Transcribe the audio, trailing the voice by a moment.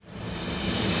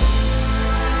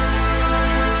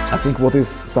I think what is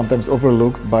sometimes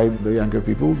overlooked by the younger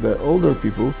people, the older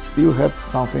people still have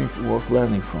something worth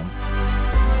learning from.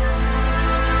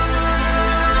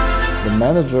 The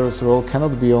manager's role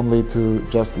cannot be only to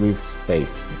just leave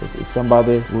space, because if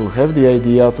somebody will have the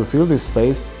idea to fill this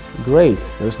space, great,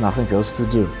 there's nothing else to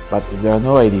do. But if there are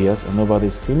no ideas and nobody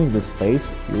is filling the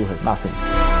space, you will have nothing.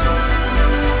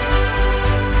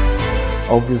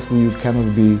 Obviously, you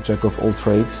cannot be jack of all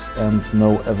trades and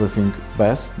know everything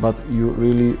best, but you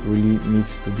really need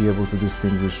to be able to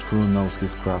distinguish who knows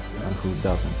his craft and who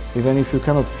doesn't. Even if you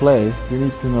cannot play, you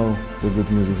need to know the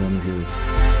good music when you hear it.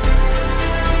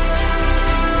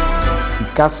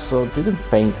 Picasso didn't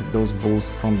paint those balls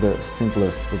from the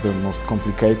simplest to the most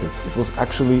complicated. It was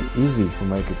actually easy to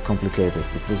make it complicated.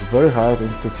 It was very hard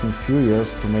and it took him a few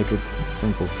years to make it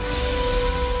simple.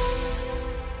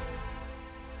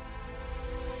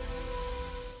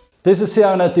 This is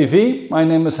CRNet TV. My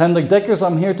name is Hendrik Dekkers.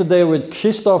 I'm here today with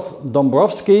Krzysztof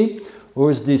Dąbrowski, who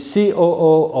is the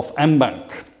COO of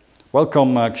mBank.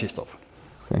 Welcome, Krzysztof.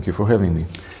 Thank you for having me.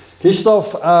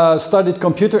 Krzysztof studied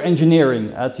computer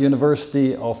engineering at the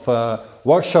University of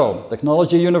Warsaw,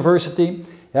 Technology University.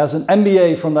 He has an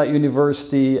MBA from that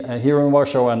university here in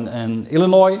Warsaw and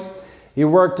Illinois. He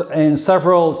worked in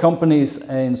several companies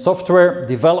in software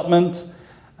development.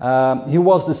 He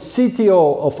was the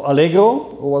CTO of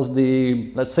Allegro, who was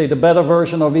let's say, the better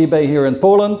version of eBay here in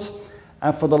Poland.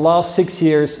 And for the last 6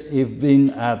 years, he's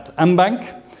been at mBank,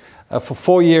 for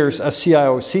 4 years as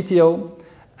CIO, CTO,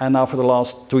 and now for the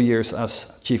last 2 years as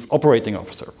Chief Operating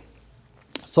Officer.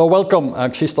 So welcome,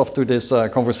 Krzysztof, to this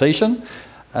conversation.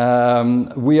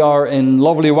 We are in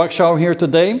lovely Warsaw here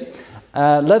today.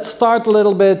 Let's start a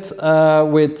little bit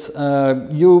with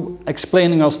you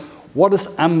explaining us what is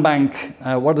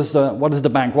mBank, what is the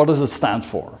bank, what does it stand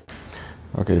for?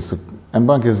 Okay, so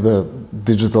mBank is the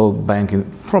digital bank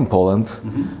from Poland,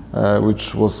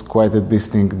 which was quite a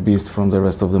distinct beast from the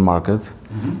rest of the market.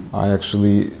 I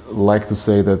actually like to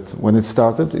say that when it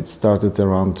started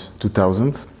around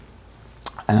 2000,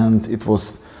 and it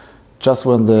was just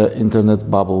when the internet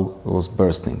bubble was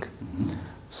bursting.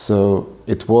 So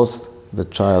it was the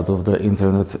child of the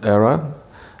internet era,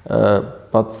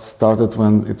 but started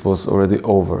when it was already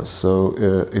over. So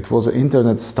it was an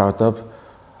internet startup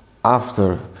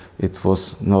after it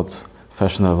was not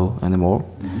fashionable anymore.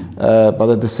 But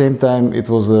at the same time, it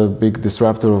was a big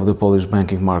disruptor of the Polish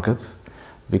banking market,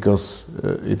 because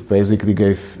it basically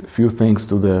gave few things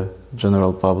to the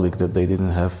general public that they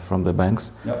didn't have from the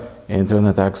banks.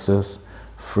 Internet access,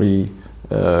 free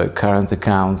current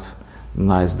account,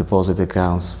 nice deposit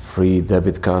accounts, free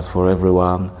debit cards for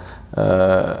everyone,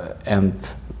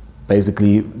 and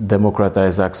basically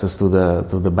democratize access to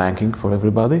the banking for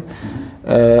everybody,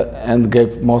 and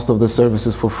gave most of the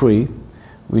services for free,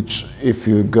 which, if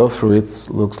you go through it,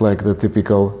 looks like the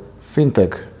typical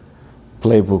fintech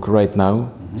playbook right now.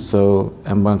 So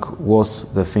mBank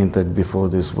was the fintech before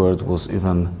this word was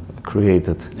even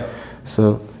created.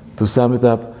 So to sum it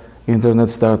up, internet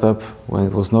startup when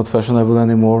it was not fashionable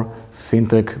anymore,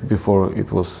 fintech before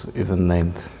it was even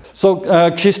named. So,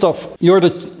 Krzysztof, you're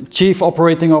the Chief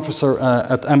Operating Officer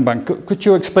at mBank. Could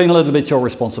you explain a little bit your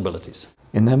responsibilities?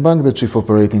 In mBank, the Chief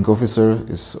Operating Officer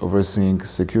is overseeing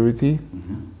security,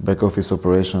 back office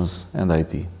operations, and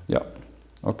IT. Yeah,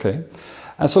 okay.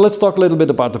 And so let's talk a little bit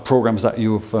about the programs that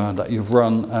you've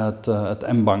run at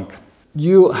mBank.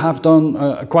 You have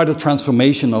done quite a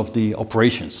transformation of the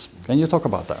operations. Can you talk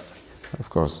about that? Of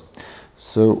course.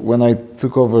 So when I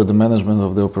took over the management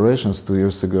of the operations 2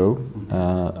 years ago,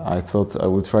 I thought I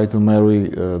would try to marry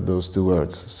those two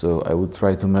words. So I would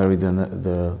try to marry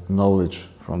the knowledge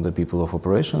from the people of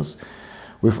operations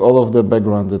with all of the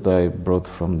background that I brought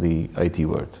from the IT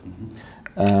world.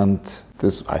 And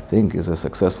this, I think, is a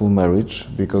successful marriage,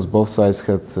 because both sides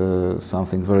had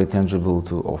something very tangible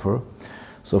to offer.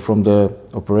 So from the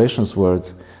operations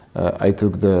world, I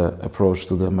took the approach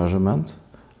to the measurement.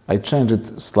 I changed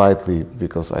it slightly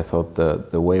because I thought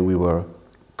that the way we were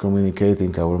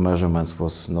communicating our measurements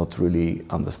was not really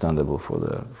understandable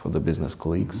for the business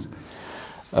colleagues.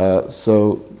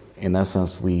 So in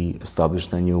essence, we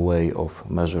established a new way of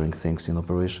measuring things in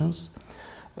operations.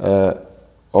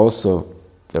 Also,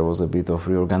 there was a bit of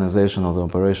reorganization on the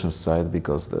operations side,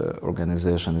 because the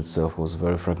organization itself was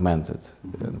very fragmented.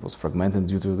 It was fragmented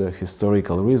due to the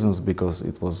historical reasons, because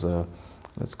it was a,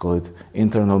 let's call it,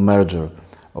 internal merger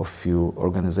of few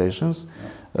organizations,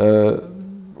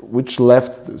 which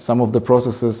left some of the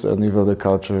processes and even the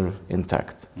culture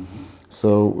intact.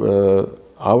 So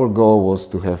our goal was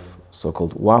to have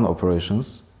so-called one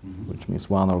operations, which means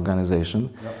one organization,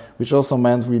 which also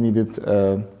meant we needed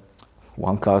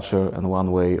one culture and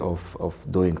one way of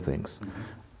doing things,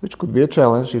 which could be a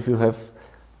challenge if you have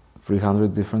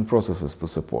 300 different processes to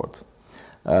support.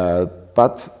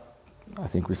 But I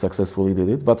think we successfully did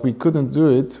it, but we couldn't do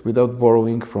it without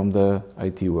borrowing from the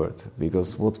IT world,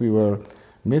 because what we were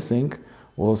missing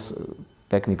was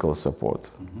technical support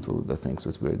to the things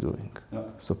that we're doing. Yeah.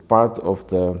 So part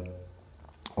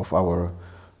of our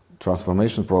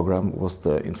transformation program was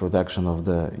the introduction of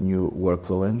the new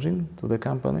workflow engine to the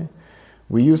company.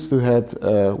 We used to have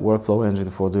a workflow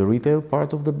engine for the retail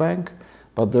part of the bank,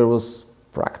 but there was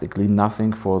practically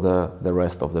nothing for the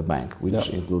rest of the bank, which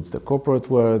includes the corporate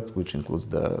world, which includes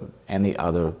any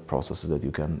other processes that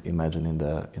you can imagine in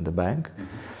the bank.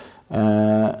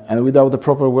 And without the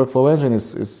proper workflow engine,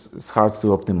 it's hard to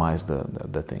optimize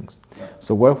the things. Yeah.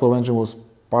 So workflow engine was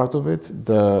part of it.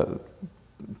 The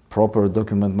proper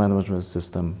document management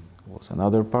system was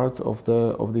another part of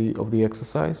the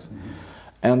exercise.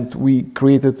 And we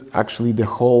created actually the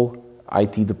whole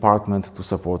IT department to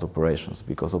support operations,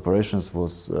 because operations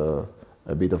was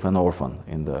a bit of an orphan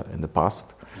in the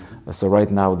past. So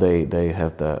right now they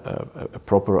have a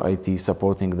proper IT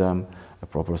supporting them, a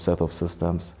proper set of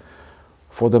systems.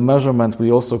 For the measurement, we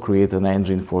also create an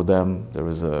engine for them. There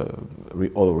is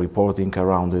all reporting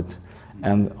around it.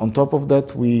 And on top of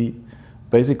that, we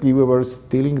were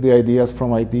stealing the ideas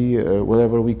from IT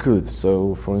wherever we could.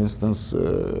 So, for instance,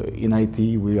 in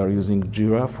IT, we are using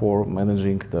Jira for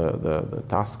managing the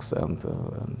tasks and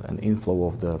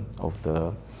inflow of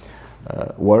the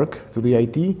work to the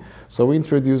IT. So we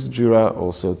introduced Jira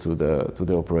also to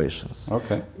the operations.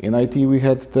 Okay. In IT, we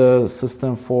had the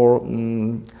system for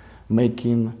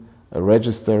making a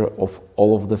register of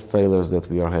all of the failures that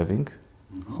we are having.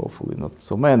 Hopefully not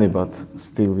so many, but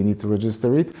still we need to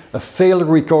register it. A failure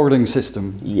recording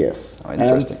system. Yes. Oh,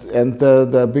 interesting.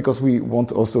 And because we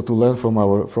want also to learn from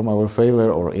our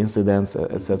failure or incidents,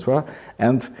 etc.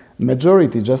 And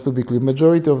majority, just to be clear,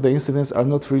 majority of the incidents are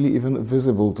not really even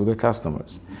visible to the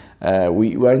customers.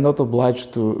 We are not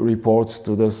obliged to report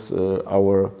to this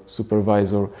our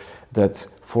supervisor that,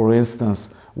 for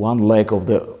instance, one leg of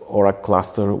the Oracle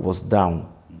cluster was down,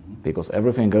 because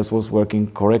everything else was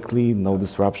working correctly, no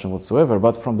disruption whatsoever.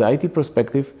 But from the IT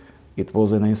perspective, it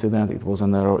was an incident, it was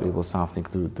an error, it was something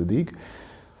to dig.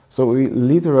 So we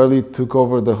literally took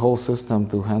over the whole system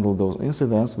to handle those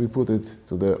incidents. We put it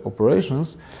to the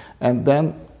operations, and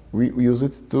then we use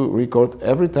it to record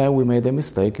every time we made a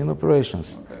mistake in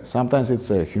operations. Okay. Sometimes it's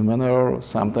a human error,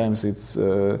 sometimes it's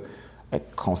a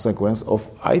consequence of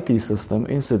IT system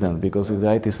incident, because if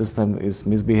the IT system is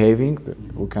misbehaving,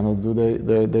 we cannot do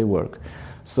their work.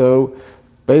 So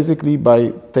basically,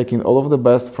 by taking all of the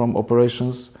best from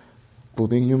operations,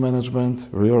 putting new management,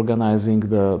 reorganizing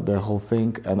the whole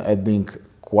thing, and adding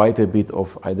quite a bit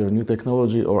of either new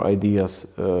technology or ideas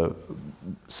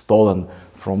stolen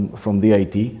from the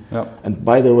IT. Yeah. And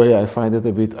by the way, I find it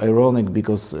a bit ironic,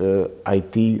 because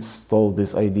IT stole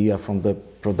this idea from the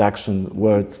production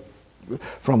world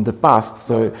from the past,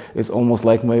 so it's almost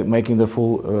like making the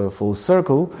full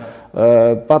circle.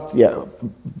 But yeah,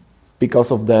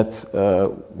 because of that,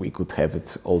 we could have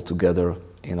it all together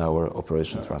in our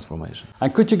operation transformation.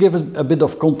 And could you give a bit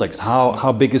of context?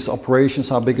 How big is operations?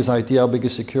 How big is IT? How big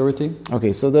is security?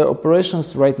 Okay, so the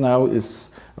operations right now is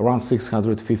around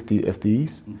 650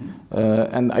 FTEs,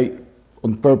 and I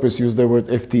on purpose use the word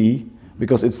FTE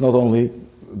because it's not only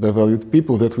the valued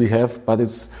people that we have, but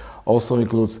it's also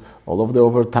includes all of the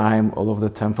overtime, all of the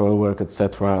temporary work,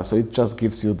 etc. So it just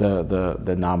gives you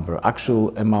the number.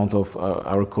 Actual amount of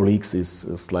our colleagues is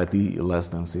slightly less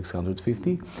than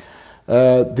 650.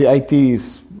 The IT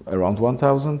is around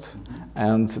 1,000,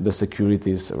 and the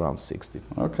security is around 60.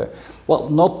 Okay. Well,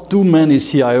 not too many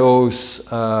CIOs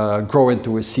grow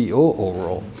into a CEO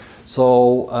overall.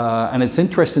 So, and it's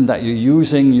interesting that you're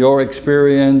using your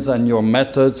experience and your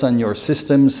methods and your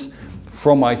systems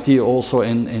from IT also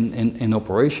in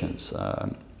operations.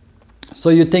 So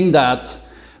you think that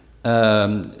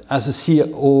as a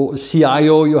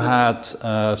CIO you had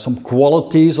some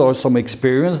qualities or some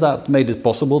experience that made it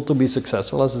possible to be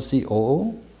successful as a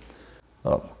COO?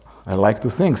 Well, I like to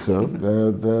think so.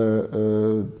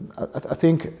 I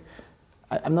think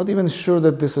I'm not even sure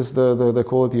that this is the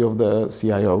quality of the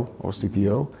CIO or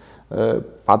CTO,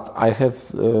 but I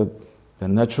have the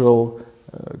natural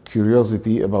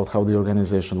curiosity about how the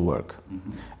organization works.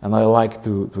 And I like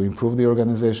to improve the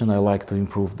organization, I like to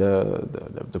improve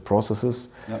the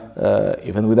processes,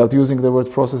 even without using the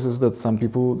word processes that some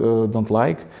people don't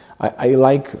like. I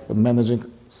like managing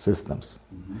systems.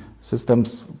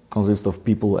 Systems consist of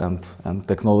people and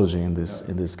technology in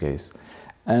this case.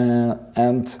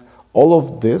 And all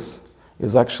of this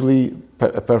is actually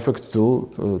a perfect tool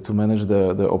to manage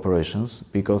the operations,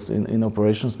 because in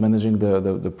operations, managing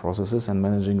the processes and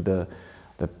managing the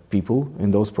people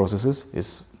in those processes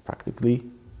is practically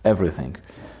everything.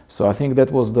 So I think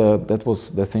that was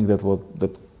the thing that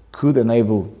could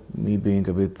enable me being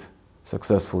a bit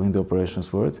successful in the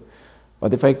operations world.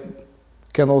 But if I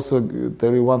can also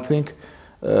tell you one thing,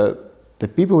 the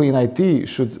people in IT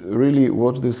should really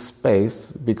watch this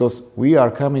space, because we are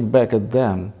coming back at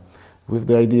them with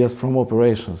the ideas from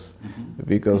operations.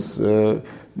 Because,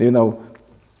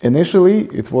 initially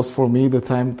it was for me the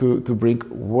time to bring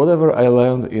whatever I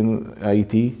learned in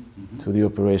IT to the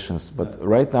operations. But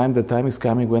right now the time is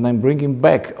coming when I'm bringing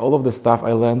back all of the stuff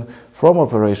I learned from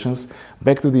operations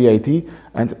back to the IT.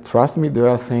 And trust me, there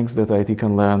are things that IT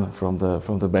can learn from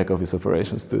the back office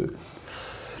operations too.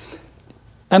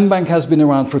 mBank has been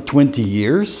around for 20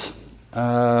 years.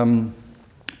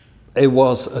 It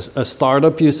was a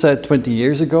startup, you said, 20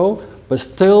 years ago, but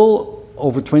still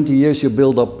over 20 years you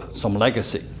build up some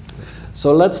legacy. Yes.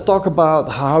 So let's talk about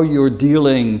how you're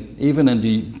dealing, even in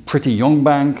the pretty young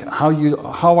bank,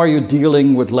 how are you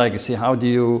dealing with legacy? How do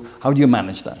you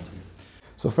manage that?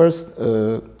 So first,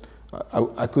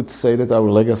 I could say that our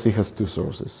legacy has two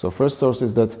sources. So first source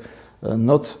is that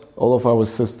not all of our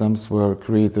systems were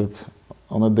created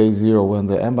on a day zero when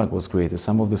the mBank was created.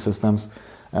 Some of the systems,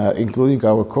 including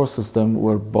our core system,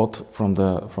 were bought from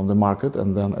the market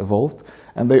and then evolved,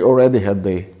 and they already had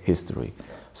their history.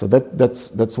 So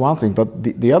that's one thing. But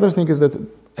the other thing is that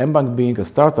mBank being a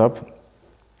startup,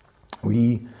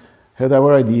 we had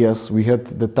our ideas, we had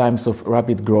the times of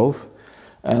rapid growth,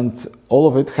 and all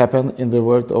of it happened in the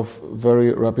world of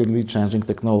very rapidly changing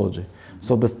technology.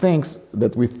 So the things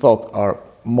that we thought are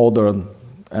modern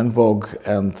and vogue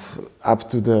and up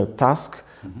to the task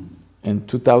in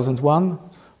 2001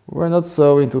 were not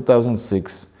so in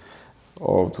 2006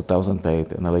 or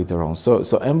 2008 and later on. So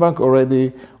mBank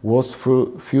already was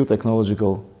through few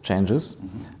technological changes.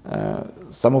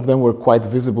 Some of them were quite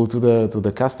visible to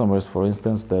the customers. For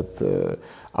instance, that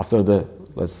after the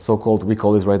so-called, we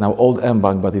call it right now old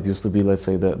mBank, but it used to be, let's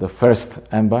say, the first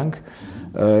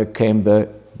mBank, came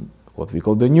what we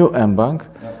call the new mBank.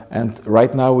 And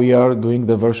right now we are doing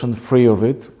the version 3 of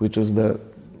it, which is the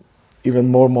even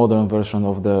more modern version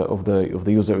of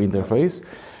the user interface.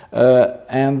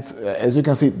 And as you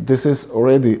can see, this is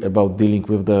already about dealing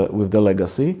with the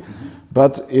legacy.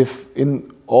 But if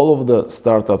in all of the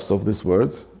startups of this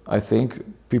world, I think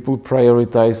people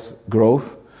prioritize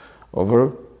growth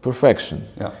over perfection.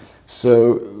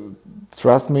 So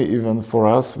trust me, even for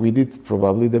us, we did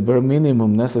probably the bare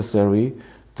minimum necessary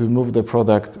to move the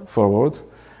product forward.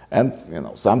 And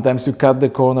sometimes you cut the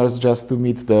corners just to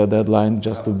meet the deadline,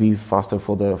 just to be faster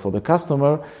for the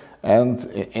customer. And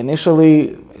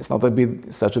initially, it's not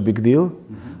such a big deal,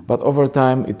 but over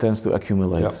time it tends to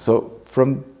accumulate. So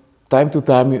from time to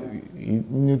time, you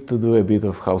need to do a bit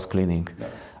of house cleaning.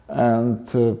 And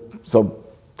so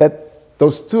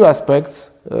those two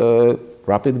aspects,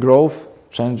 rapid growth,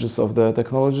 changes of the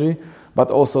technology, but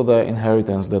also the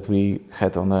inheritance that we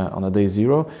had on a day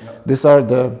zero. These are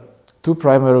the two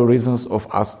primary reasons of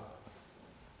us,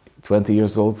 20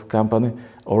 years old company,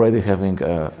 already having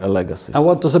a legacy. And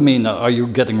what does it mean? Are you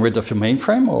getting rid of your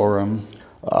mainframe, or?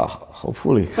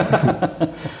 Hopefully.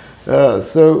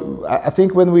 So I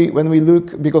think when we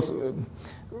look, because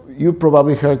you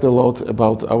probably heard a lot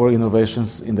about our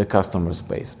innovations in the customer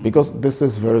space, because this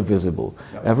is very visible.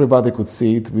 Everybody could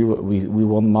see it. We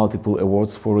won multiple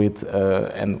awards for it,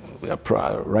 and we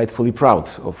are rightfully proud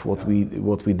of what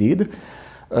we did.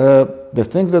 The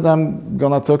things that I'm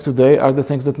gonna talk today are the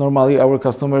things that normally our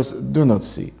customers do not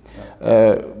see.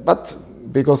 But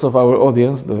because of our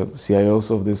audience, the CIOs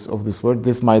of this world,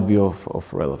 this might be of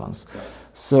relevance.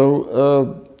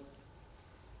 So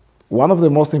one of the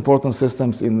most important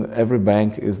systems in every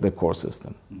bank is the core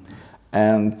system.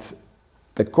 And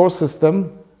the core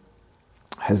system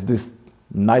has this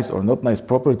nice or not nice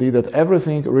property that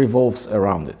everything revolves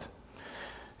around it.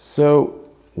 So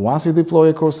once you deploy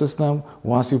a core system,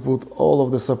 once you put all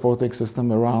of the supporting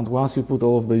system around, once you put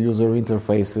all of the user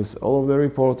interfaces, all of the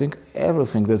reporting,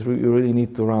 everything that you really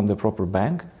need to run the proper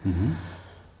bank,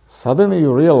 suddenly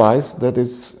you realize that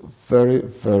it's very,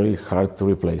 very hard to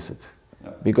replace it.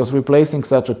 Because replacing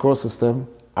such a core system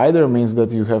either means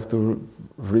that you have to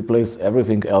replace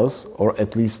everything else, or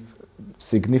at least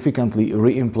significantly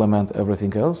re-implement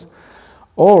everything else,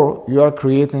 or you are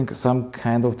creating some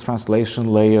kind of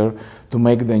translation layer to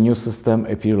make the new system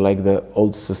appear like the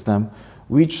old system,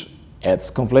 which adds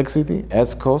complexity,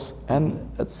 adds cost, and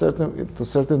to a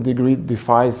certain degree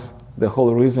defies the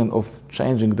whole reason of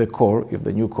changing the core if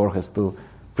the new core has to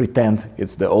pretend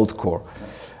it's the old core.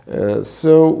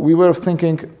 So we were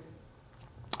thinking,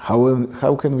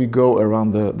 how can we go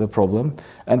around the problem?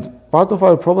 And part of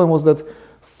our problem was that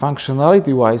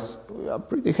functionality-wise, we are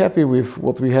pretty happy with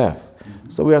what we have.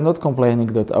 So we are not complaining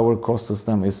that our core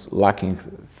system is lacking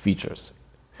features.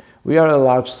 We are a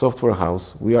large software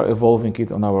house. We are evolving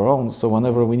it on our own. So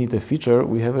whenever we need a feature,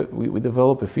 we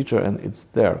develop a feature and it's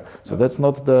there. So that's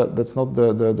not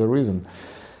the reason.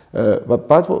 But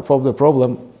part of the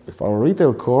problem with our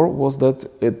retail core was that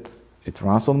it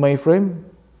runs on mainframe.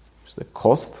 It's the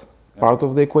cost part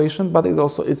of the equation, but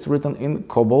it's written in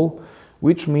COBOL,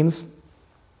 which means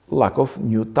lack of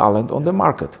new talent on the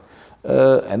market.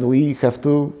 And we have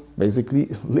to basically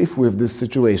live with this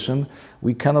situation.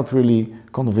 We cannot really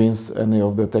convince any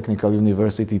of the technical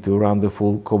university to run the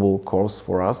full COBOL course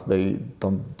for us. They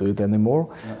don't do it anymore.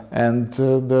 Yeah. And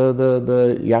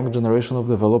the young generation of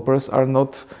developers are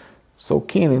not so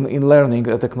keen in learning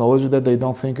a technology that they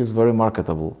don't think is very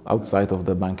marketable outside of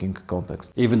the banking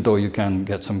context. Even though you can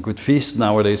get some good fees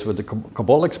nowadays with the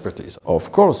COBOL expertise.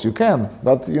 Of course you can,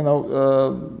 but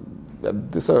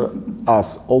these are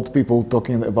us old people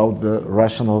talking about the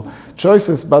rational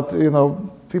choices, but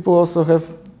people also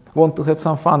want to have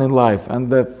some fun in life,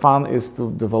 and the fun is to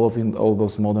develop in all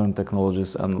those modern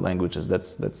technologies and languages.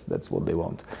 That's what they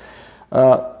want.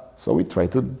 So we try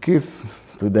to give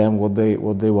to them what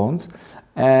they want,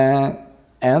 and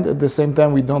at the same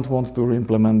time we don't want to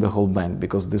re-implement the whole bank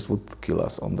because this would kill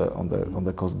us on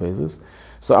the cost basis.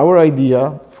 So our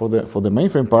idea for the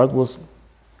mainframe part was,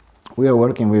 we are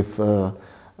working with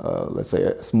let's say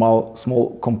a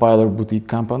small compiler boutique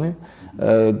company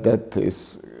that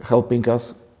is helping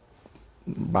us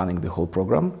running the whole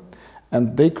program,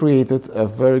 and they created a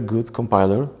very good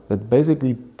compiler that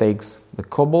basically takes the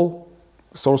COBOL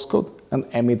source code and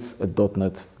emits a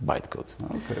 .NET bytecode.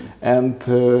 Okay. And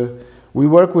we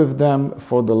work with them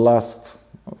for the last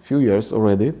few years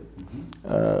already.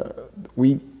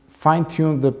 We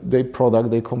fine-tuned the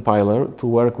product, the compiler, to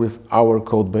work with our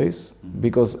code base,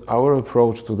 because our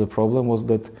approach to the problem was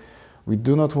that we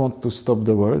do not want to stop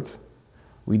the world.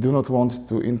 We do not want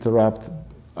to interrupt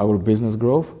our business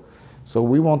growth. So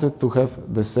we wanted to have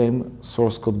the same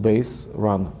source code base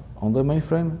run on the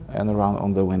mainframe and run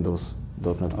on the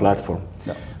Windows.NET platform.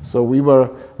 Yeah. So we were,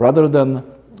 rather than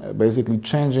basically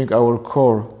changing our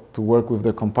core to work with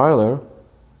the compiler,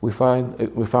 we found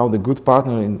a good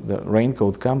partner in the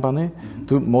Raincode company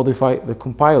to modify the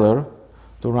compiler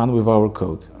to run with our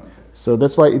code. So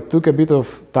that's why it took a bit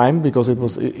of time, because it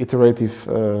was an iterative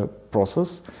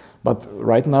process. But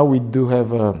right now we do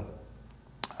have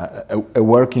a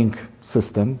working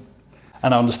system.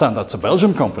 And I understand that's a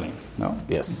Belgian company, no?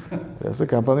 Yes, that's a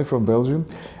company from Belgium,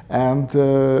 and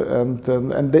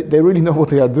they really know what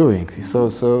they are doing.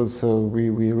 So we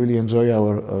really enjoy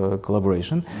our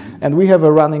collaboration, and we have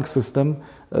a running system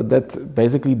that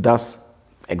basically does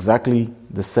exactly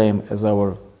the same as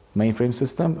our mainframe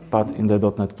system, but in the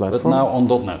 .NET platform. But now on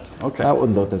 .NET, okay. Now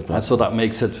on .NET platform. And so that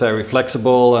makes it very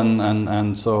flexible,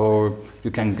 and so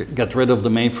you can get rid of the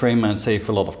mainframe and save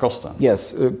a lot of cost then.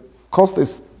 Yes, cost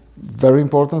is very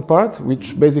important part,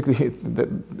 which basically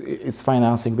it's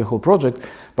financing the whole project.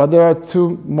 But there are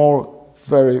two more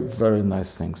very, very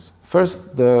nice things.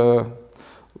 First,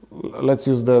 let's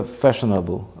use the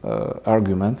fashionable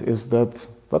argument, is that,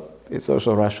 but it's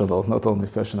also rational, not only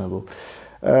fashionable.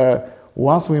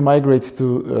 Once we migrate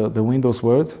to the Windows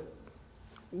world,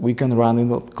 we can run in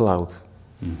the cloud.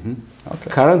 Mm-hmm. Okay.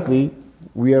 Currently,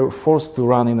 we are forced to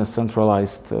run in a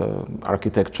centralized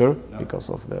architecture because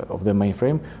of the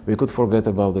mainframe. We could forget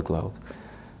about the cloud.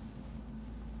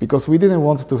 Because we didn't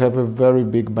want to have a very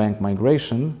big bank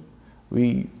migration,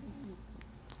 we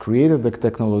created the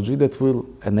technology that will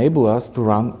enable us to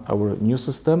run our new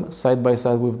system side by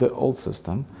side with the old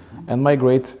system and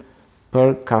migrate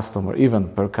per customer, even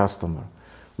per customer,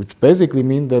 which basically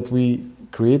means that we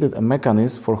created a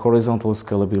mechanism for horizontal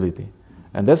scalability.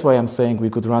 And that's why I'm saying we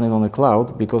could run it on the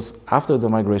cloud, because after the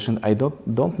migration, I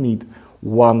don't need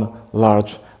one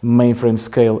large mainframe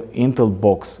scale Intel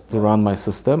box to run my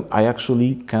system. I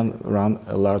actually can run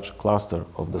a large cluster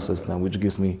of the system, which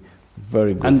gives me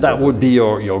very good. And that would be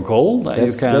your goal? That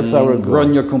you can that's our goal.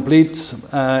 Run your complete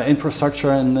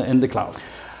infrastructure in the cloud?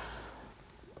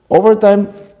 Over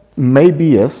time, maybe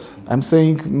yes. I'm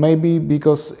saying maybe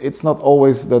because it's not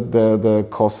always that the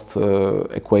cost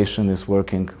equation is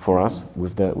working for us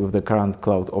with the current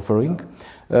cloud offering,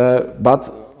 but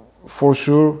for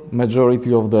sure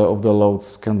majority of the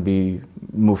loads can be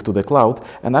moved to the cloud.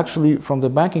 And actually, from the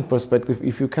banking perspective,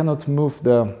 if you cannot move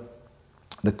the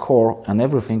core and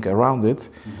everything around it,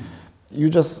 you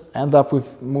just end up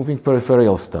with moving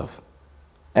peripheral stuff.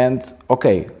 And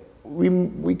okay,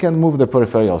 we can move the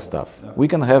peripheral stuff. Yeah. We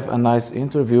can have a nice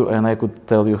interview, and I could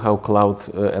tell you how cloud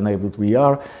enabled we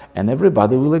are, and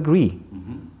everybody will agree.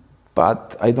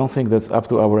 But I don't think that's up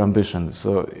to our ambition.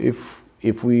 So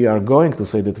if we are going to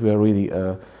say that we are really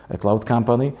a cloud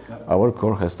company, our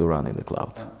core has to run in the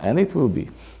cloud, and it will be.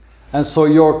 And so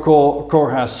your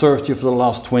core has served you for the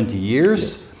last 20 years,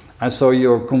 yes. And so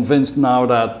you're convinced now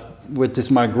that with this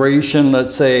migration,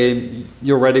 let's say,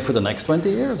 you're ready for the next 20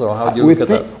 years, or how do you look at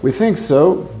that? We think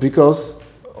so because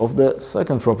of the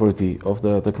second property of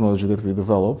the technology that we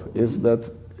develop is that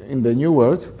in the new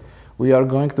world, we are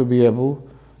going to be able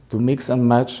to mix and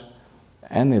match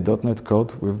any .NET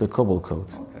code with the COBOL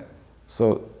code. Okay.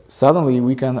 So suddenly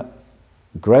we can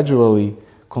gradually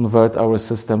convert our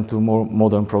system to more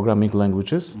modern programming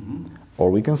languages, or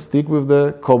we can stick with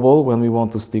the COBOL when we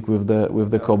want to stick with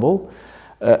the COBOL,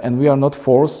 and we are not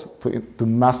forced to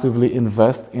massively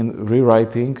invest in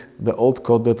rewriting the old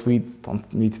code that we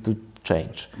don't need to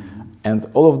change. And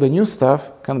all of the new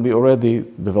stuff can be already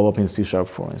developed in C#,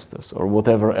 for instance, or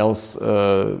whatever else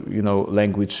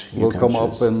language you will can come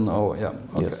choose. Up in okay.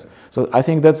 Yes. So I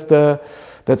think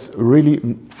that's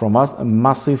really from us a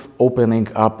massive opening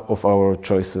up of our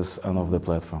choices and of the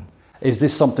platform. Is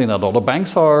this something that other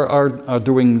banks are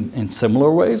doing in similar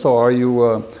ways, or are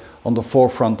you on the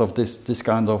forefront of this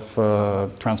kind of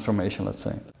transformation, let's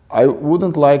say? I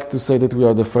wouldn't like to say that we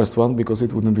are the first one, because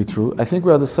it wouldn't be true. I think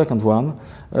we are the second one,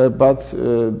 but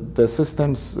the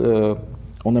systems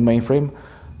on the mainframe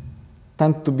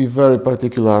tend to be very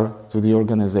particular to the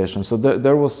organization. So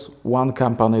there was one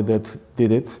company that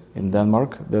did it in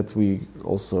Denmark that we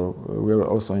were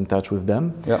also in touch with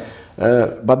them. Yeah.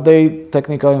 But their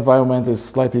technical environment is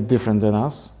slightly different than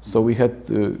us. So we had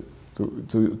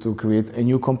to create a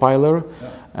new compiler,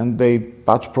 and their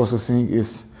batch processing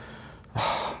is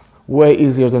way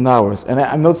easier than ours. And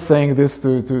I'm not saying this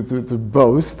to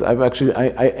boast.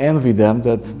 I envy them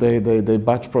that they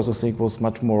batch processing was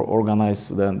much more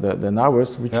organized than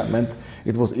ours, which meant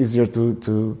it was easier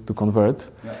to convert.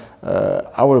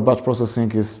 Our batch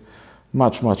processing is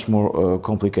much more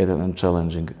complicated and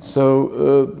challenging.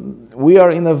 So we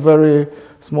are in a very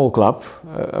small club,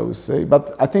 I would say.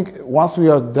 But I think once we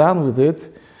are done with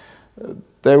it,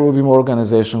 there will be more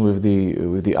organization with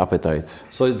the appetite.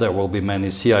 So there will be many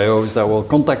CIOs that will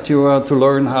contact you to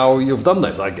learn how you've done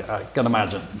this, I can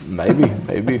imagine.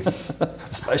 Maybe.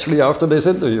 Especially after this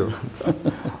interview.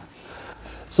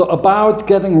 So about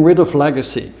getting rid of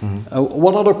legacy,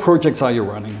 what other projects are you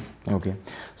running? Okay,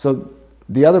 so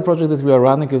the other project that we are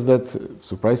running is that,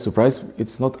 surprise, surprise,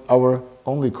 it's not our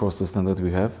only core system that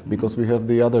we have, because we have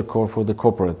the other core for the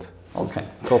corporate system.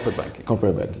 Okay, corporate banking.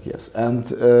 Corporate banking, yes. And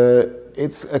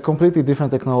it's a completely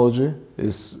different technology.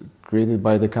 It's created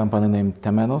by the company named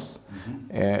Temenos.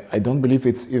 I don't believe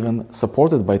it's even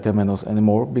supported by Temenos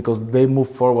anymore, because they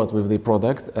moved forward with the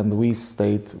product and we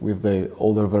stayed with the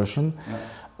older version.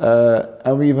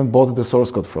 And we even bought the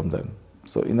source code from them.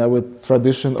 So in our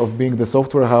tradition of being the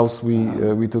software house,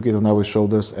 we took it on our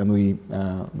shoulders and we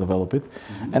developed it.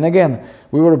 And again,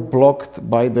 we were blocked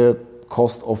by the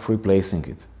cost of replacing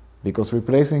it, because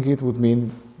replacing it would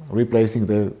mean replacing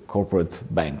the corporate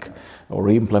bank or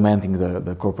re-implementing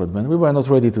the corporate bank. We were not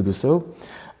ready to do so.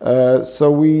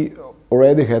 So we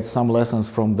already had some lessons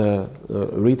from the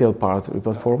retail part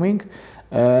replatforming.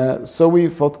 So we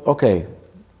thought, okay,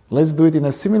 let's do it in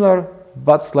a similar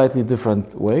but slightly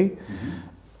different way.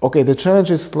 Okay, the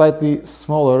challenge is slightly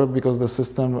smaller because the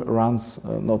system runs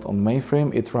not on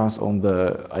mainframe, it runs on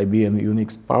the IBM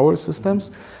Unix Power systems,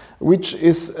 which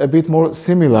is a bit more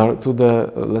similar to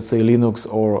the, let's say, Linux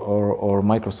or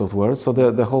Microsoft Word. So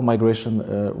the whole migration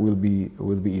will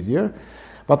be easier.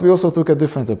 But we also took a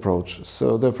different approach.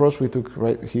 So the approach we took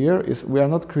right here is we are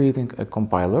not creating a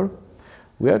compiler,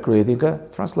 we are creating a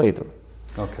translator.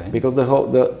 Okay. Because the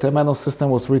Temenos system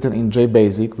was written in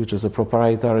JBasic, which is a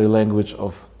proprietary language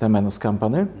of Temenos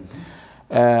company.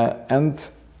 And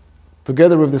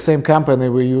together with the same company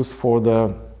we use for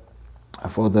the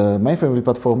mainframe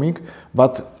replatforming,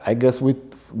 but I guess with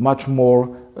much more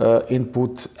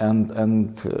input and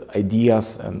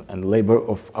ideas and labor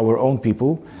of our own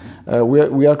people,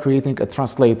 we are creating a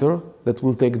translator that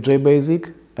will take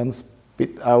JBasic and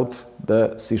spit out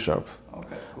the C#.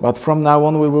 But from now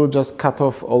on, we will just cut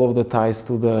off all of the ties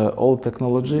to the old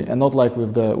technology, and not like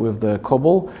with the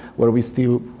COBOL, where we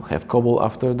still have COBOL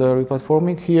after the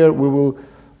replatforming. Here, we will,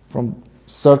 from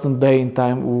certain day in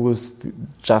time, we will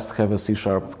just have a C#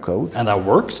 code. And that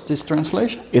works, this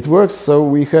translation? It works. So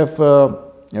we have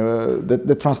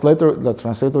the translator. The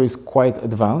translator is quite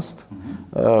advanced.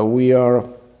 We are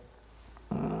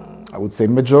would say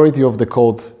majority of the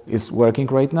code is working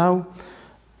right now.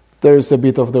 There is a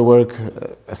bit of the work,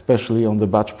 especially on the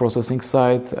batch processing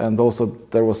side, and also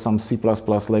there was some C++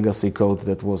 legacy code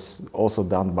that was also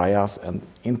done by us and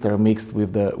intermixed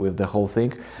with the whole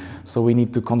thing. So we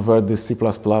need to convert this C++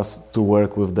 to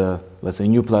work with the, let's say,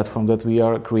 new platform that we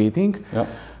are creating. Yeah.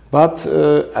 But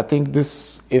I think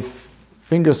this, if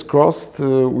fingers crossed,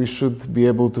 we should be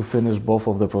able to finish both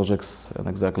of the projects at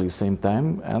exactly the same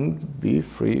time and be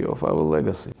free of our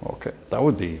legacy. Okay, that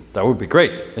would be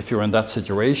great if you're in that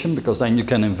situation, because then you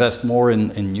can invest more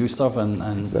in new stuff and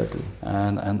Exactly.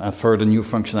 and further new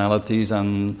functionalities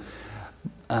and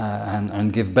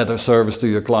give better service to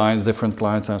your clients, different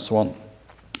clients, and so on.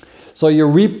 So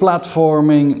you've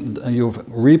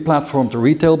replatformed the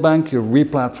retail bank, you're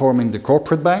replatforming the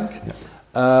corporate bank.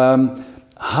 Yeah.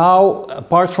 How,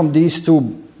 apart from these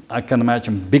two, I can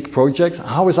imagine, big projects,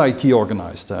 how is IT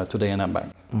organized today in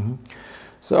mBank? Mm-hmm.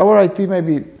 So our IT,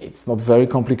 maybe it's not very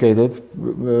complicated.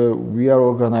 We are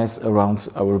organized around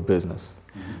our business.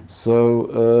 Mm-hmm.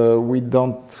 So we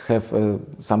don't have,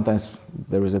 sometimes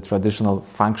there is a traditional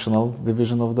functional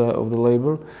division of the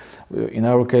labor. In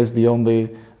our case, the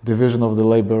only division of the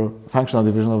labor, functional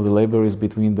division of the labor, is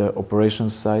between the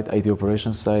operations side, IT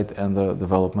operations side, and the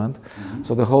development. Mm-hmm.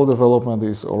 So the whole development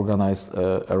is organized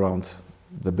around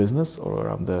the business, or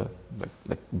around the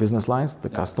business lines, the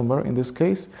customer in this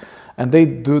case, and they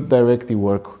do directly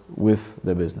work with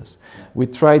the business. We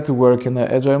try to work in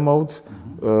an agile mode,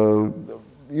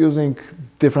 using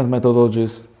different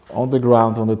methodologies. On the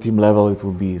ground, on the team level, it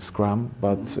will be Scrum,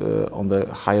 but on the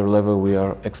higher level, we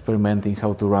are experimenting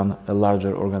how to run a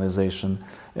larger organization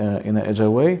in an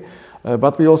agile way.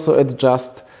 But we also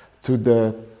adjust to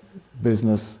the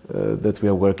business that we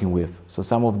are working with. So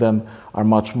some of them are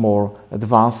much more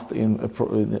advanced in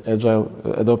agile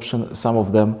adoption. Some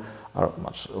of them are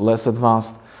much less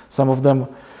advanced. Some of them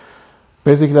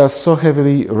basically are so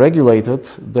heavily regulated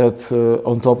that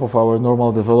on top of our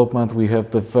normal development, we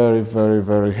have the very, very,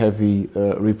 very heavy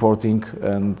reporting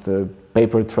and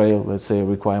paper trail, let's say,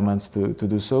 requirements to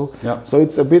do so. Yeah. So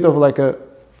it's a bit of like a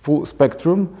full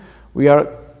spectrum. We are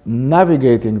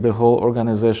navigating the whole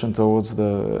organization towards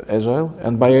the agile,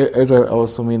 and by agile I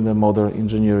also mean the modern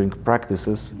engineering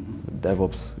practices,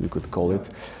 DevOps you could call it,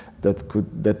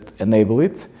 that enable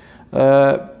it.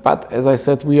 But as I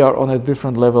said, we are on a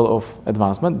different level of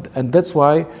advancement, and that's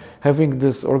why having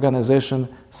this organization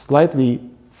slightly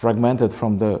fragmented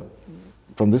from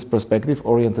this perspective,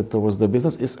 oriented towards the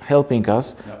business, is helping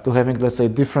us to having, let's say,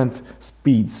 different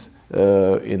speeds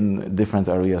in different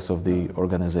areas of the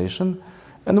organization.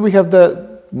 And we have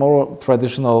the more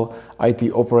traditional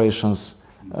IT operations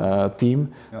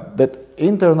team that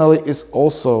internally is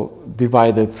also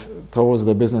divided towards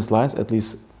the business lines, at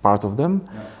least part of them.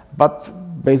 But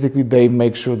basically, they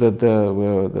make sure that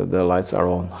the lights are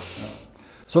on.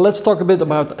 So let's talk a bit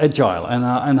about agile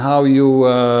and how you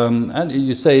and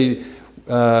you say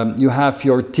you have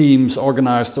your teams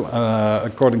organized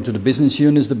according to the business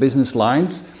units, the business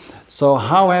lines. So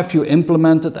how have you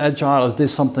implemented agile? Is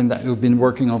this something that you've been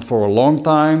working on for a long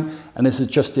time? And is it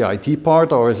just the IT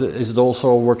part, or is it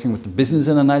also working with the business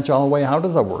in an agile way? How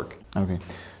does that work? Okay,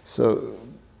 so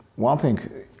one thing.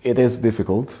 It is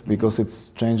difficult because it's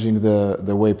changing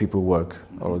the way people work,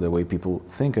 or the way people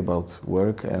think about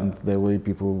work, and the way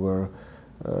people were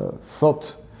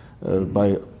thought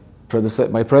by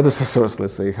my predecessors,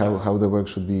 let's say, how the work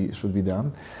should be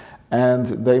done. And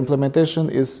the implementation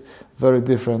is very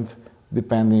different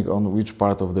depending on which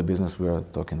part of the business we are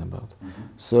talking about. Mm-hmm.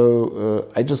 So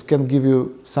I just can give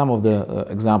you some of the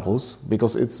examples,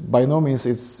 because it's by no means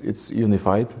it's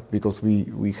unified, because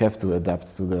we have to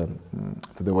adapt to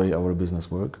the way our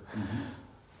business work.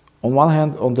 Mm-hmm. On one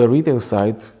hand, on the retail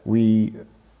side, we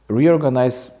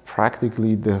reorganize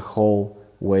practically the whole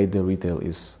way the retail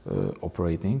is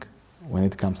operating when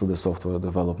it comes to the software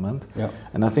development. Yeah.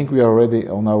 And I think we are already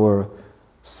on our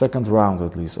second round,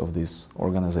 at least, of these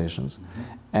organizations.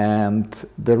 Mm-hmm. And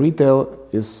the retail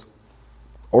is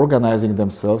organizing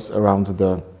themselves around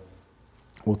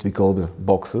what we call the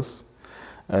boxes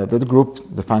that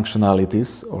group the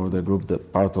functionalities, or the group the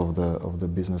part of the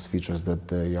business features that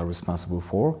they are responsible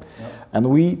for. Yeah. And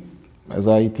we, as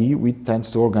IT, we tend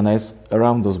to organize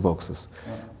around those boxes.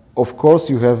 Yeah. Of course,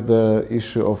 you have the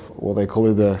issue of what I call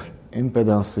it the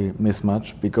impedancy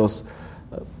mismatch, because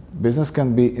business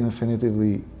can be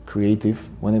infinitely creative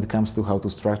when it comes to how to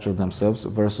structure themselves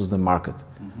versus the market.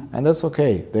 Mm-hmm. And that's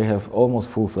okay. They have almost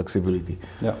full flexibility.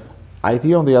 Yeah.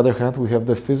 IT, on the other hand, we have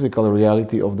the physical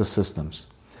reality of the systems.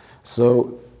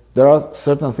 So there are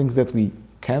certain things that we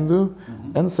can do,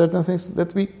 mm-hmm. and certain things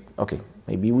that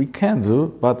maybe we can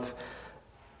do, but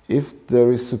if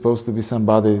there is supposed to be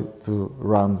somebody to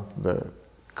run the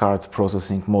card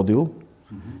processing module,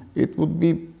 it would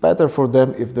be better for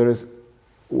them if there is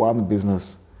one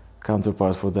business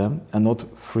counterpart for them and not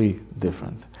three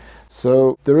different.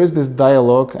 So there is this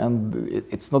dialogue, and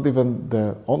it's not even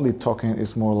the only talking,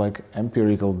 it's more like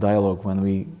empirical dialogue. When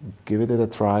we give it a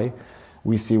try,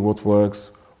 we see what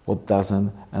works, what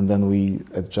doesn't, and then we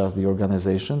adjust the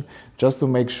organization just to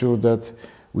make sure that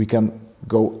we can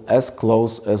go as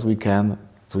close as we can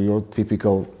to your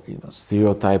typical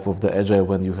stereotype of the agile,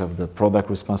 when you have the product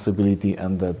responsibility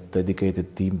and the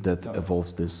dedicated team that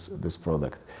evolves this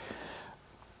product.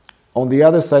 On the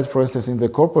other side, for instance, in the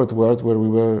corporate world, where we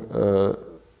were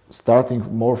starting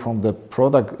more from the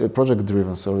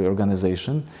project-driven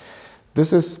organization,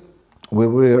 this is where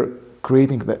we're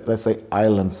creating, let's say,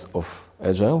 islands of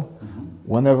agile,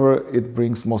 whenever it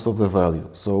brings most of the value.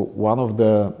 So one of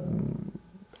the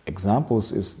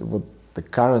examples is what the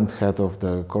current head of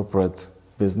the corporate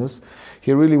business,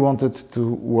 he really wanted to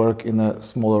work in a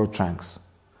smaller chunks.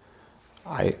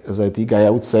 As IT guy, I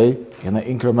would say in an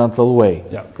incremental way.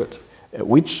 Yeah, good.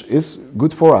 Which is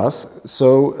good for us.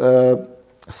 So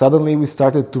suddenly we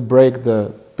started to break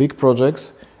the big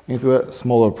projects into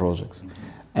smaller projects.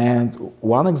 And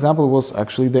one example was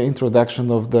actually the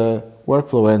introduction of the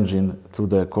workflow engine to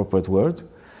the corporate world,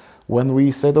 when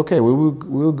we said, okay, we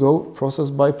will go process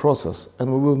by process,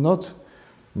 and we will not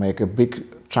make a big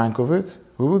chunk of it.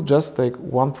 We will just take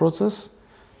one process,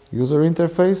 user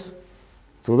interface,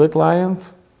 to the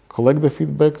client, collect the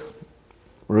feedback,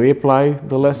 reapply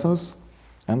the lessons,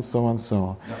 and so on and so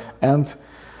on. Yeah. And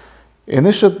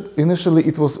initially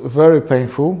it was very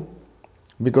painful,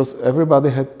 because everybody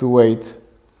had to wait,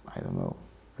 I don't know,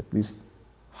 at least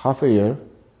half a year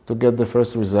to get the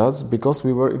first results, because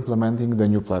we were implementing the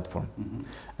new platform.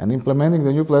 And implementing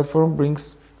the new platform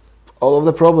brings all of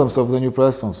the problems of the new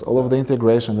platforms, all of the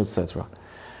integration, etc.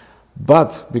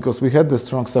 But because we had the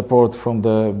strong support from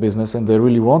the business and they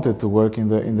really wanted to work in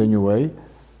the new way,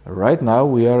 right now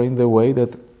we are in the way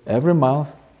that every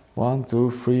month 1,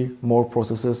 2, 3 more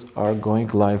processes are going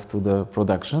live to the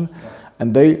production,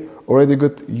 and they already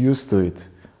got used to it.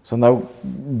 So now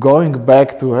going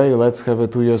back to, hey, let's have a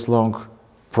 2 years long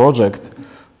project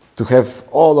to have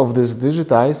all of this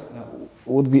digitized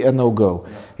would be a no-go.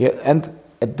 Yeah, and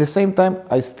at the same time,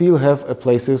 I still have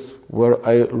places where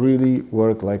I really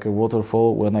work like a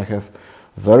waterfall, when I have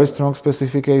very strong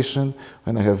specification,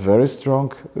 when I have very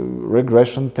strong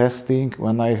regression testing,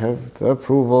 when I have the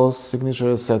approvals,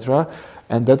 signature, etc.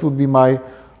 And that would be my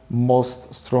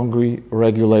most strongly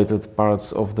regulated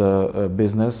parts of the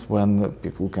business, when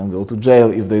people can go to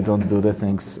jail if they don't do the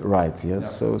things right.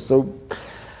 Yes. Yeah. So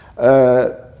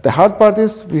the hard part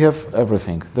is we have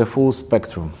everything, the full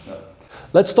spectrum.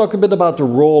 Let's talk a bit about the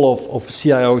role of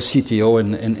CIO, CTO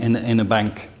in a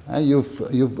bank.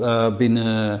 You've been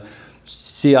a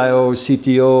CIO,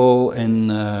 CTO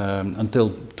until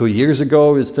 2 years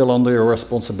ago. It's still under your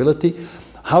responsibility.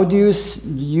 How do you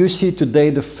see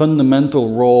today the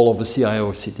fundamental role of a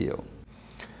CIO, CTO?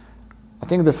 I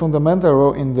think the fundamental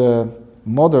role in the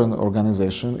modern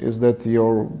organization is that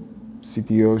your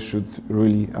CTO should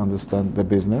really understand the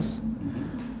business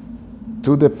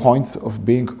to the point of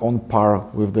being on par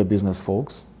with the business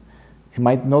folks. He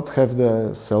might not have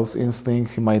the sales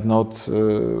instinct, he might not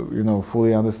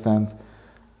fully understand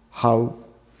how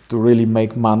to really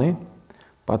make money,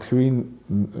 but he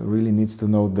really needs to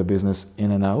know the business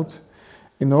in and out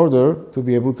in order to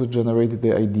be able to generate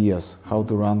the ideas how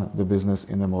to run the business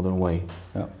in a modern way.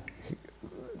 Yeah.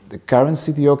 The current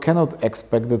CTO cannot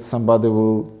expect that somebody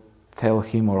will tell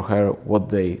him or her what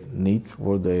they need,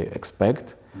 what they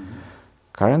expect.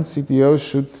 Current CTO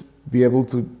should be able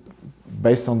to,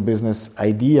 based on business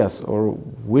ideas or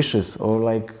wishes or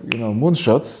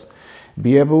moonshots,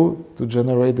 be able to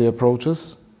generate the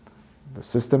approaches, the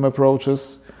system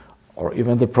approaches, or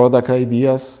even the product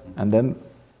ideas, and then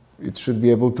it should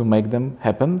be able to make them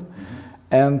happen.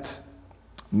 And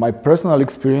my personal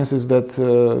experience is that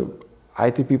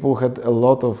IT people had a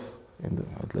lot of,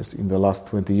 at least in the last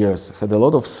 20 years, had a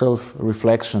lot of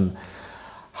self-reflection,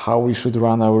 how we should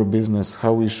run our business,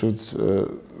 how we should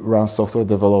run software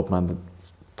development,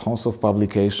 tons of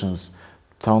publications,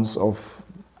 tons of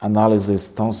analysis,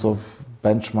 tons of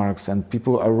benchmarks, and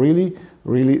people are really,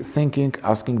 really thinking,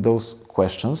 asking those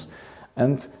questions.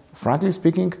 And frankly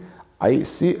speaking, I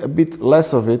see a bit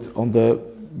less of it on the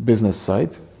business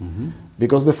side,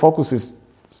 because the focus is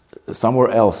somewhere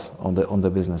else on the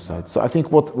business side. So I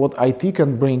think what IT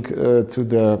can bring to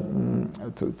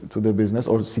the business,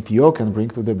 or CTO can bring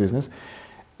to the business,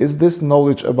 is this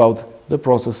knowledge about the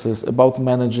processes, about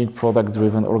managing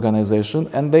product-driven organization,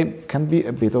 and they can be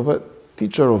a bit of a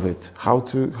teacher of it, how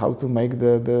to make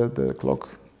the clock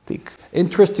tick.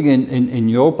 Interesting in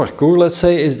your parcours, let's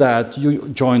say, is that you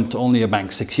joined only a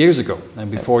bank 6 years ago, and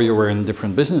before you were in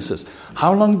different businesses.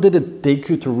 How long did it take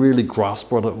you to really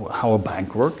grasp how a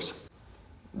bank works?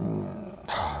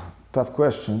 Tough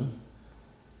question.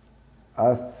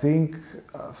 I think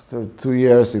after 2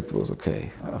 years it was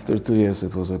okay. After 2 years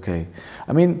it was okay.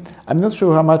 I mean, I'm not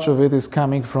sure how much of it is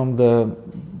coming from the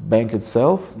bank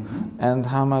itself and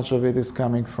how much of it is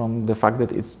coming from the fact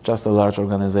that it's just a large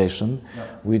organization,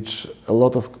 which a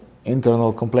lot of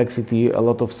internal complexity, a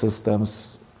lot of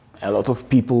systems, a lot of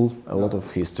people, a lot of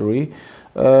history.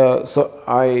 So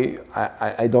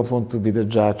I don't want to be the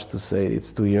judge to say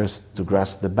it's 2 years to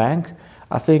grasp the bank.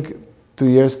 I think 2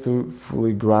 years to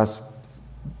fully grasp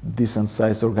decent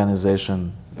sized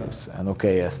organization is an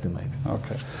okay estimate.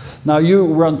 Okay. Now you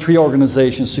run 3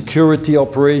 organizations: security,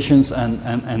 operations,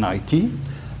 and IT.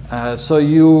 So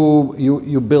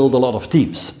you build a lot of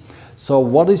teams. So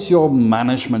what is your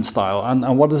management style,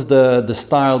 and what is the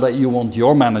style that you want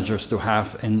your managers to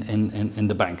have in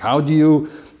the bank? How do you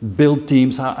build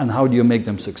teams, and how do you make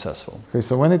them successful? Okay,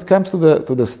 so when it comes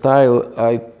to the style,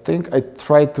 I think I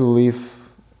try to leave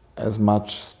as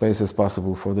much space as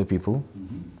possible for the people.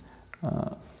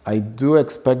 I do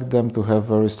expect them to have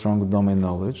very strong domain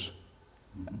knowledge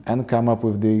and come up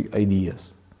with the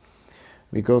ideas,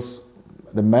 because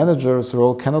the manager's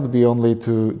role cannot be only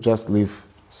to just leave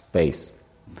space,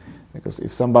 because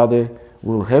if somebody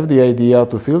will have the idea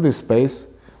to fill this space,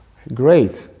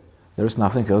 great, there's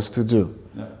nothing else to do.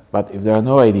 But if there are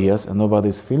no ideas and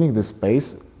nobody's filling the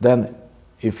space, then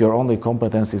if your only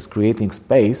competence is creating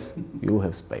space, you will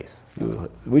have space,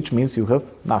 which means you have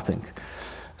nothing.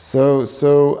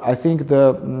 So I think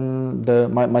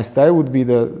my style would be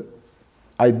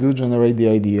I do generate the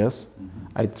ideas.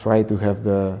 I try to have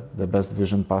the best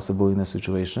vision possible in a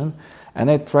situation, and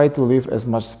I try to leave as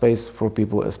much space for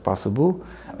people as possible.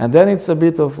 And then it's a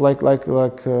bit of like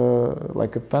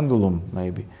a pendulum,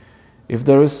 maybe. If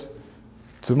there is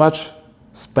too much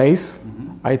space,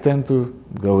 I tend to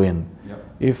go in.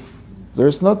 If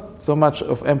there's not so much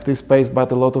of empty space,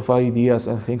 but a lot of ideas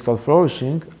and things are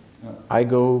flourishing, I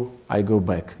go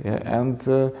back. And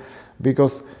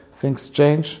because things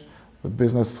change, the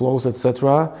business flows,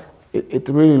 etc. It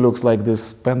really looks like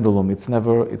this pendulum. It's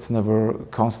never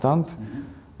constant.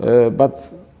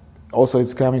 But also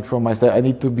it's coming from my style. I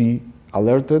need to be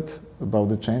alerted about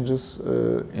the changes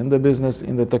in the business,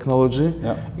 in the technology,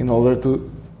 in order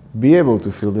to be able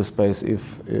to fill the space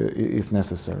if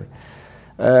necessary.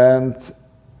 And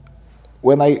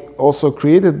when I also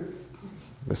created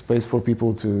the space for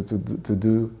people to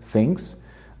do things,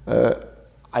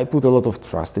 I put a lot of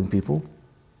trust in people,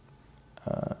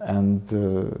 and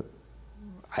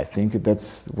I think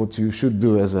that's what you should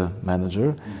do as a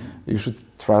manager. You should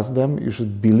trust them, you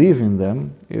should believe in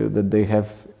them, that they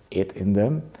have it in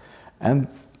them, and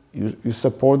you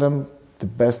support them the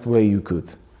best way you could.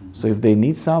 So if they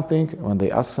need something, when they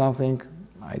ask something,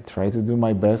 I try to do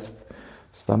my best,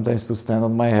 sometimes to stand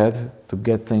on my head, to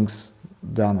get things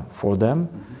done for them,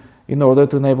 in order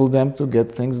to enable them to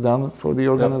get things done for the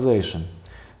organization.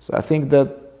 So I think that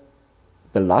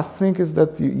the last thing is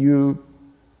that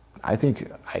I think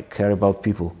I care about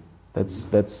people. That's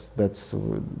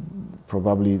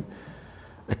probably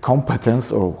a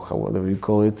competence, or however you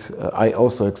call it, I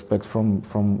also expect from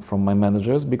my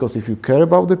managers, because if you care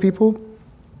about the people,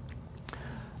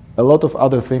 a lot of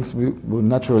other things will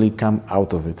naturally come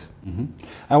out of it.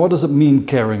 And what does it mean,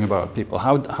 caring about people?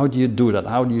 How do you do that?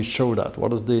 How do you show that?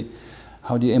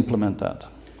 How do you implement that?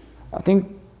 I think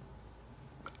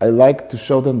I like to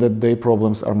show them that their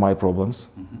problems are my problems.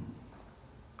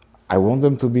 I want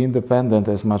them to be independent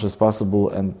as much as possible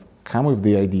and come with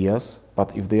the ideas,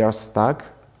 but if they are stuck,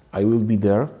 I will be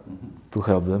there to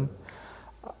help them.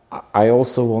 I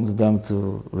also want them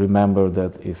to remember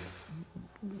that if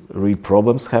real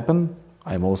problems happen,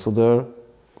 I'm also there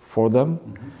for them.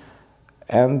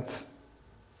 And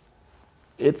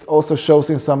it also shows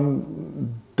in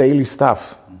some daily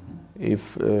stuff.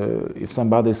 If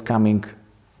somebody is coming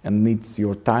and needs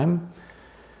your time,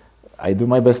 I do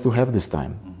my best to have this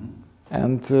time.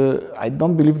 And I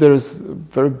don't believe there is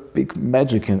very big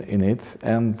magic in it.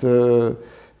 And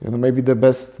maybe the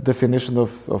best definition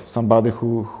of somebody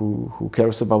who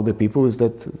cares about the people is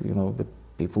that the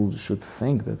people should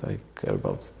think that I care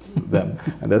about them,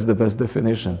 and that's the best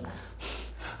definition.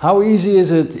 How easy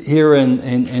is it here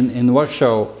in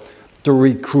Warsaw to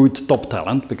recruit top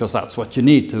talent, because that's what you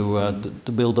need to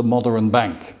build a modern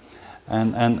bank?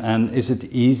 And is it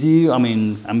easy? I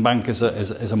mean, mBank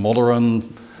is a modern,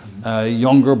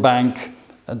 younger bank.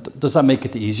 Does that make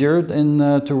it easier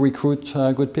to recruit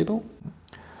good people?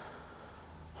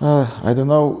 I don't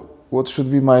know what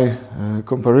should be my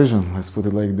comparison, let's put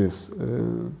it like this.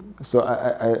 So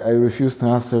I refuse to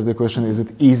answer the question, is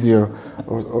it easier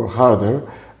or harder?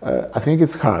 I think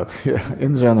it's hard, yeah,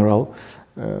 in general.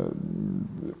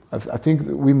 I think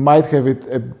we might have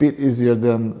it a bit easier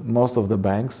than most of the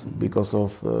banks because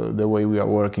of the way we are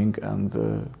working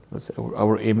and let's say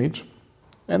our image,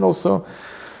 and also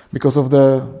because of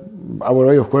our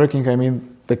way of working. I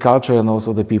mean, the culture and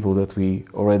also the people that we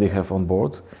already have on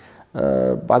board.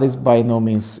 But it's by no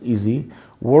means easy.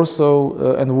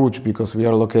 Warsaw and Łódź, because we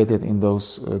are located in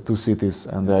those two cities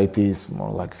and the IT is more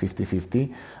like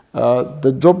 50-50.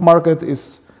 The job market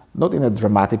is not in a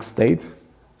dramatic state,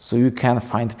 so you can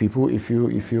find people if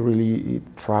you really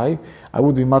try. I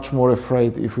would be much more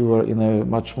afraid if we were in a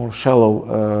much more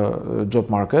shallow job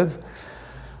market.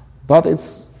 But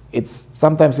it's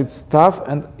sometimes it's tough,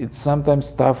 and it's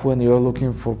sometimes tough when you're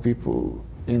looking for people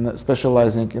in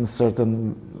specializing in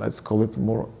certain, let's call it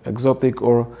more exotic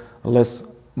or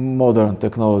less modern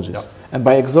technologies. Yeah. And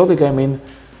by exotic I mean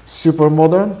super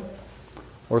modern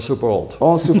or super old.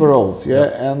 Or super old, yeah.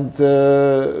 Yeah. And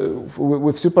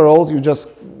with super old you just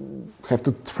have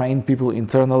to train people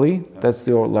internally. Yeah. That's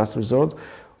your last resort.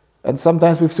 And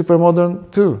sometimes with super modern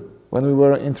too. When we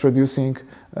were introducing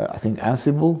I think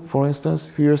Ansible, for instance,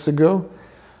 a few years ago,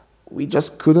 we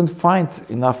just couldn't find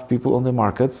enough people on the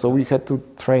market, so we had to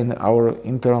train our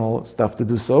internal staff to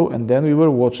do so, and then we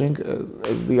were watching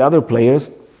as the other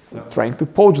players trying to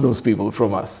poach those people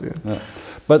from us. Yeah. Yeah.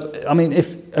 But I mean,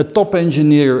 if a top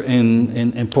engineer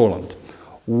in Poland,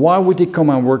 why would he come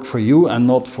and work for you and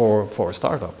not for a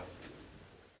startup?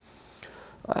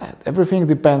 Everything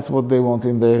depends what they want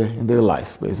in their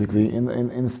life, basically.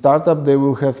 In startup, they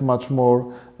will have much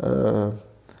more,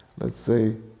 let's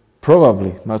say,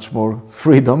 probably much more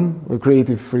freedom,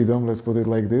 creative freedom, let's put it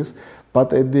like this,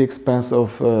 but at the expense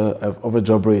of a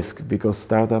job risk, because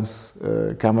startups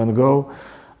come and go,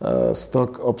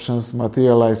 stock options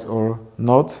materialize or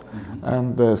not,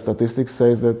 and the statistics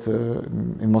says that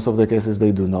in most of the cases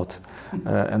they do not,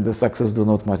 and the success do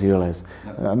not materialize.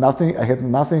 I had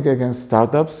nothing against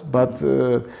startups, but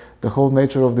the whole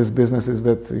nature of this business is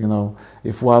that, you know,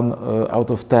 if 1 out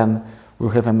of 10 will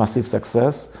have a massive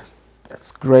success,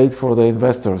 that's great for the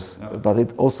investors, but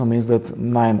it also means that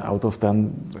 9 out of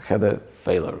 10 had a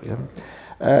failure.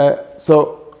 Yeah?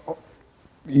 So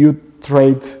you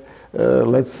trade,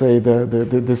 let's say,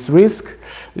 this risk,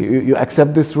 you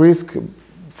accept this risk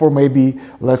for maybe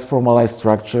less formalized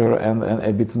structure and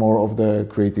a bit more of the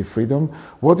creative freedom.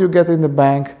 What you get in the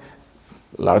bank,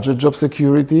 larger job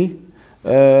security,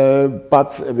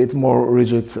 but a bit more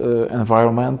rigid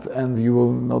environment, and you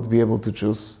will not be able to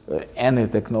choose any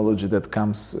technology that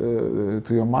comes to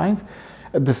your mind.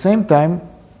 At the same time,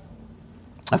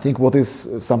 I think what is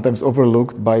sometimes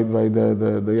overlooked by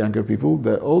the younger people,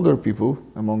 the older people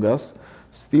among us,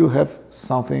 still have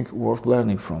something worth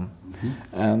learning from.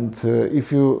 And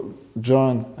if you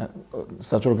join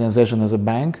such organization as a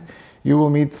bank, you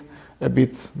will meet a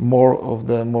bit more of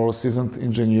the more seasoned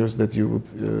engineers that you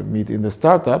would meet in the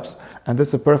startups, and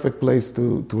that's a perfect place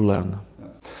to learn.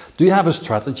 Do you have a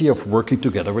strategy of working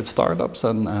together with startups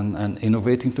and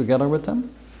innovating together with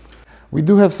them? We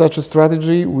do have such a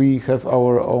strategy. We have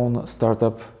our own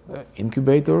startup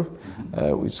incubator,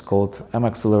 which is called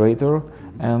mAccelerator,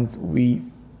 and we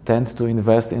tend to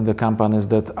invest in the companies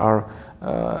that are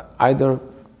either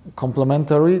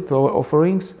complementary to our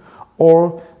offerings,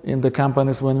 or in the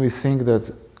companies when we think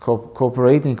that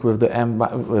cooperating with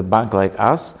a bank like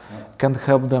us can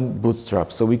help them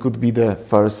bootstrap. So we could be the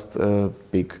first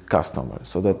big customer.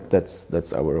 So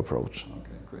that's our approach.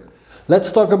 Okay, great.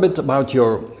 Let's talk a bit about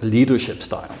your leadership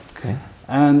style. Okay.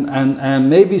 And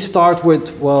maybe start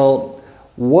with, well,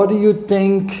 what do you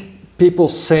think people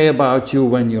say about you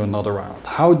when you're not around?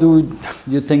 How do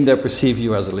you think they perceive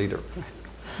you as a leader?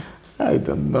 I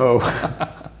don't know.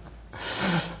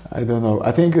 I don't know.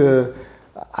 I think,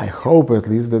 I hope at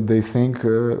least that they think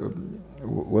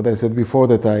what I said before,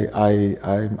 that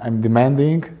I'm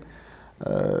demanding,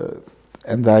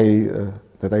 and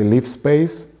that I leave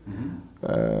space,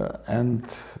 and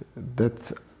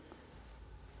that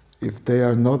if they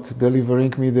are not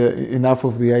delivering me enough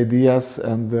of the ideas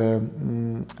and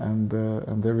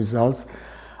the results,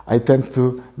 I tend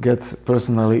to get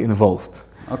personally involved.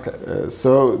 Okay.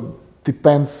 So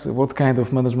depends what kind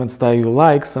of management style you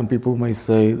like. Some people may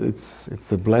say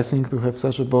it's a blessing to have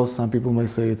such a boss. Some people may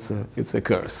say it's a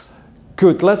curse.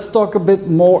 Good. Let's talk a bit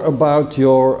more about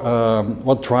your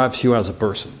what drives you as a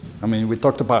person. I mean, we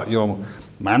talked about your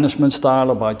management style,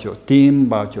 about your team,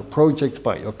 about your projects,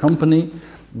 about your company,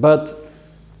 but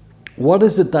what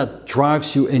is it that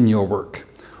drives you in your work?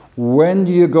 When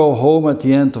do you go home at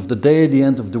the end of the day, the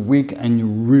end of the week, and you're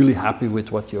really happy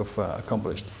with what you've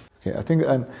accomplished? Okay, I think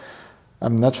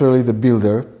I'm naturally the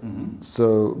builder,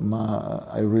 so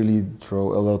I really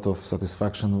draw a lot of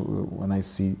satisfaction when I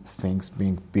see things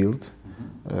being built,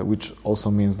 which also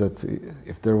means that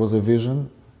if there was a vision,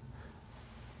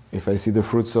 if I see the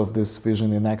fruits of this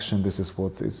vision in action, this is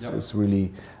what is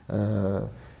really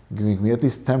giving me at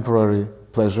least temporary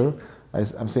pleasure.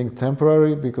 I'm saying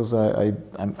temporary because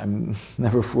I'm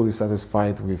never fully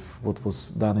satisfied with what was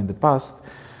done in the past.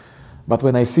 But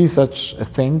when I see such a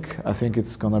thing, I think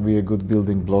it's going to be a good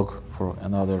building block for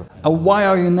another. Why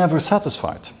are you never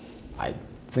satisfied? I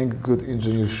think good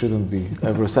engineers shouldn't be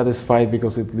ever satisfied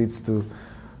because it leads to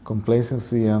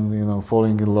complacency and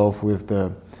falling in love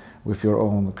with your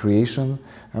own creation,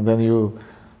 and then you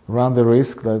run the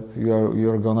risk that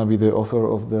you're gonna be the author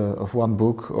of one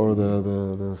book or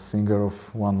the singer of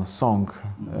one song,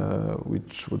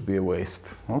 which would be a waste.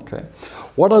 Okay.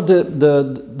 What are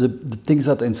the things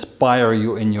that inspire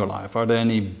you in your life? Are there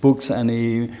any books,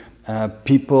 any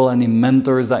people, any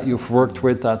mentors that you've worked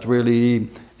with that really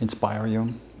inspire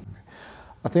you?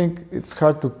 I think it's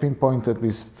hard to pinpoint at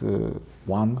least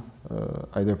one,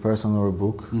 either person or a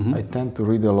book. I tend to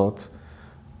read a lot.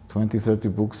 20, 30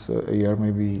 books a year,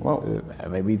 maybe. Wow.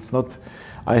 Maybe it's not.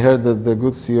 I heard that the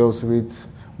good CEOs read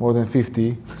more than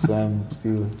 50, so I'm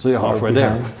still. So you're halfway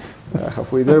there.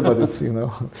 Halfway there, but it's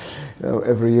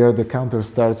every year the counter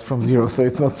starts from zero, so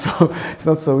it's not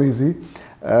so easy.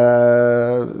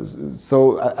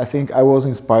 So I think I was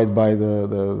inspired by the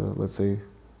let's say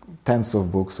tens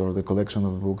of books or the collection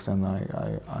of books, and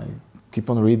I keep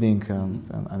on reading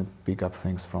and pick up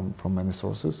things from many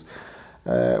sources.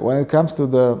 When it comes to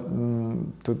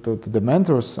the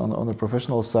mentors on the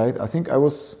professional side, I think I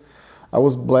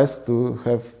was blessed to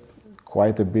have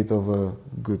quite a bit of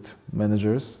good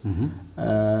managers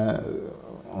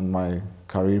on my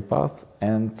career path,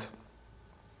 and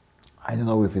I don't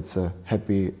know if it's a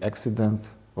happy accident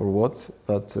or what,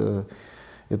 but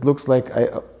it looks like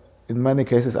in many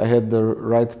cases I had the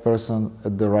right person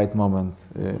at the right moment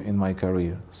in my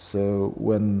career. So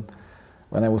when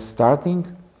I was starting,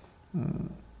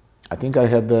 I think I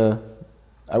had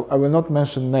I will not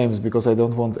mention names because I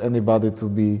don't want anybody to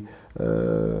be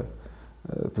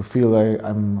to feel like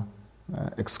I'm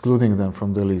excluding them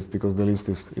from the list, because the list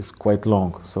is quite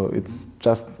long. So it's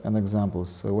just an example.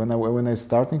 So when I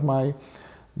starting my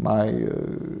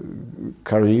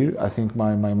career, I think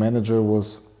my manager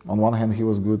was, on one hand he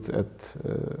was good at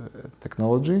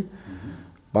technology,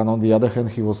 but on the other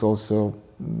hand he was also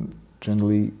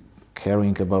generally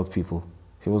caring about people.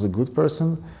 He was a good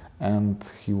person, and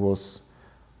he was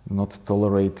not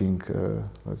tolerating,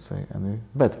 let's say, any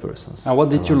bad persons. And what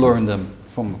did you learn then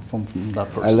from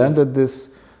that person? I learned that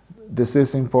this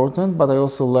is important, but I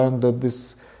also learned that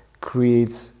this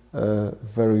creates a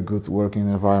very good working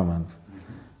environment.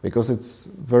 Because it's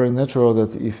very natural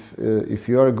that if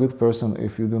you are a good person,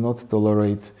 if you do not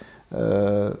tolerate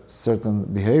certain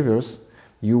behaviors,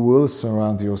 you will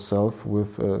surround yourself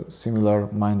with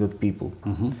similar-minded people.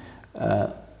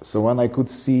 So when I could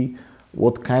see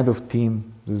what kind of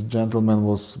team this gentleman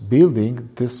was building,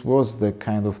 this was the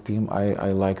kind of team I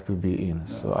like to be in. Yeah.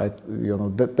 So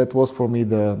that was for me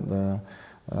the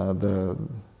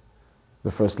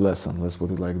first lesson. Let's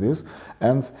put it like this.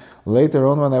 And later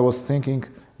on, when I was thinking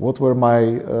what were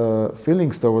my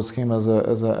feelings towards him as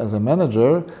a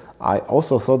manager, I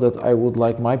also thought that I would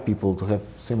like my people to have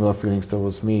similar feelings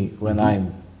towards me when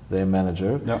I'm their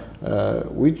manager,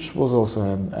 which was also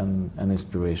an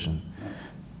inspiration.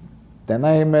 Then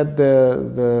I met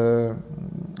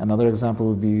another example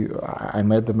would be, I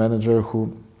met the manager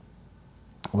who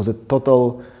was a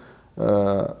total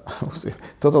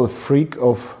freak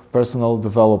of personal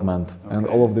development and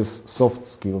all of these soft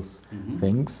skills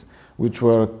things, which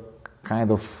were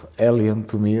kind of alien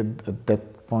to me at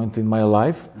that point in my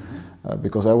life,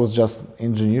 because I was just an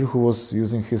engineer who was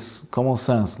using his common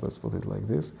sense, let's put it like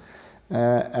this.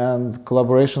 And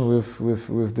collaboration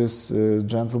with this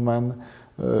gentleman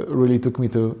really took me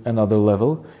to another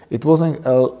level. It wasn't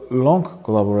a long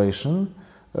collaboration,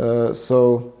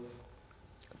 so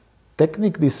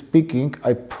technically speaking,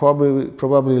 I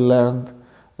probably learned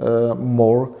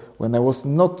more when I was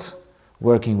not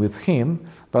working with him,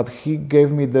 but he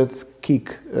gave me that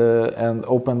kick and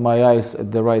opened my eyes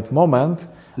at the right moment,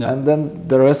 Yeah. And then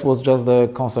the rest was just the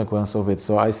consequence of it.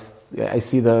 So I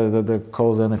see the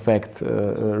cause and effect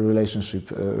relationship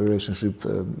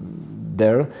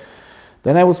there.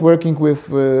 Then I was working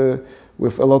with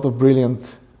a lot of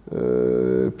brilliant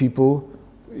people.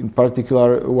 In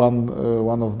particular,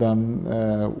 one of them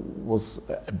was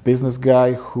a business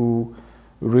guy who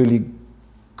really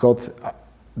got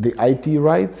the IT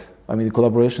right. I mean, the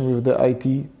collaboration with the IT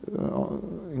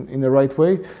in the right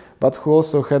way, but who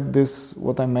also had this,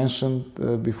 what I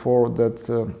mentioned before,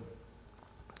 that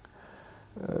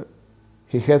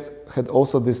he had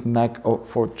also this knack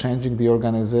for changing the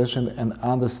organization and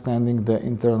understanding the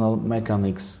internal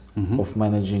mechanics of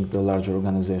managing the larger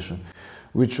organization,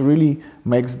 which really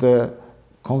makes the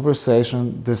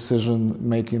conversation,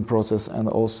 decision-making process, and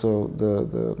also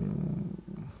the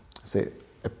say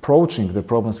approaching the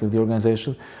problems with the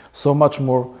organization so much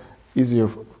more easier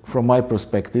from my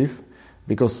perspective,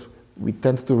 because we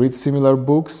tend to read similar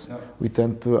books, we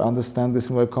tend to understand the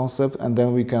similar concept, and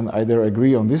then we can either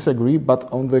agree or disagree,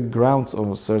 but on the grounds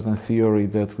of a certain theory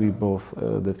that we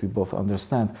both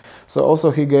understand. So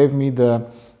also he gave me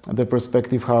the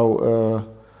perspective how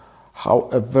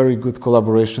a very good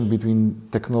collaboration between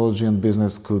technology and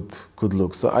business could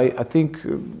look. So I think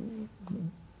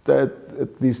that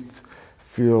at least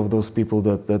few of those people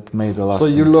that made the last. So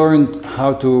you learned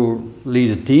how to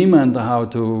lead a team and how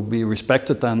to be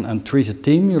respected and treat a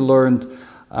team. You learned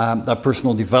that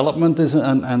personal development is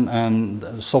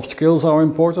and soft skills are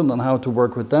important and how to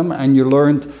work with them. And you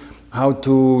learned how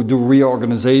to do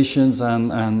reorganizations and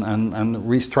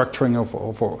restructuring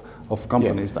of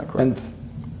companies. Is that correct? And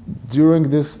during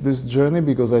this journey,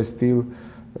 because I still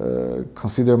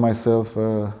consider myself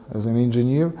as an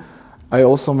engineer, I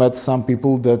also met some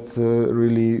people that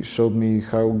really showed me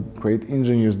how great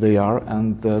engineers they are,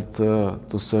 and that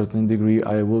to a certain degree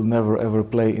I will never ever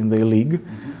play in their league.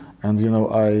 And you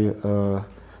know,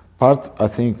 part I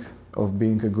think of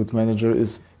being a good manager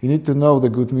is you need to know the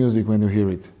good music when you hear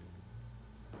it.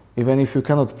 Even if you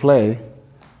cannot play,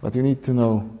 but you need to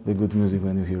know the good music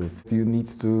when you hear it. You need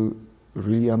to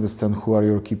really understand who are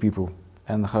your key people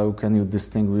and how can you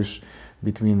distinguish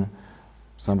between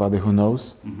somebody who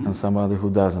knows and somebody who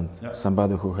doesn't,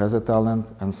 somebody who has a talent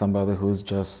and somebody who is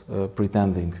just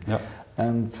pretending.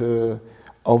 And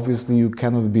obviously you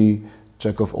cannot be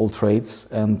jack of all trades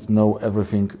and know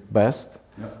everything best,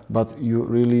 but you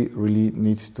really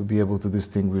need to be able to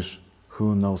distinguish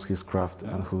who knows his craft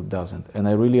and who doesn't. And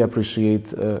I really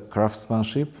appreciate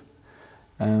craftsmanship,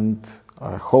 and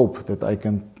I hope that I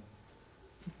can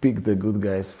pick the good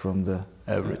guys from the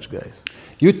average guys.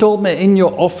 You told me in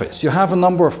your office you have a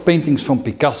number of paintings from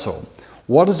Picasso.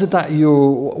 What is it that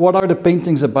what are the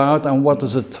paintings about, and what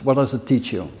does it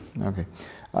teach you? Okay,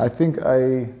 I think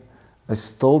I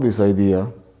stole this idea,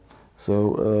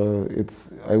 so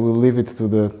I will leave it to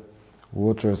the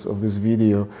watchers of this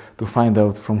video to find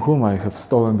out from whom I have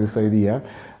stolen this idea,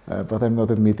 but I'm not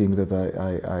admitting that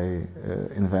I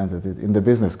invented it, in the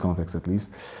business context at least.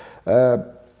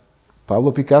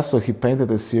 Pablo Picasso, he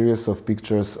painted a series of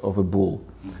pictures of a bull,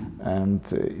 and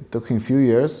it took him a few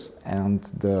years, and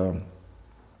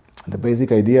the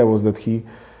basic idea was that he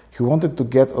wanted to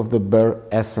get of the bare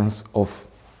essence of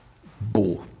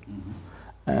bull.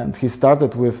 And he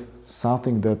started with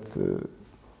something that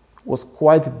was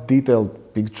quite a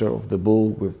detailed picture of the bull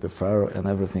with the fur and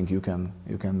everything you can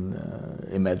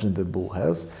imagine the bull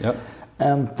has.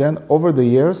 And then over the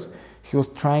years he was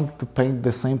trying to paint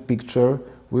the same picture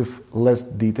with less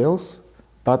details,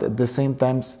 but at the same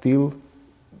time still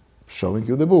showing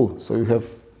you the bull. So you have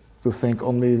to think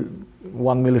only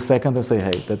 1 millisecond and say,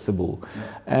 hey, that's a bull.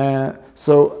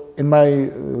 So in my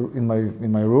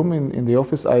room in the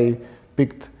office, I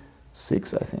picked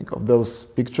 6, I think, of those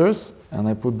pictures, and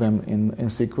I put them in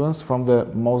sequence from the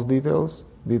most detailed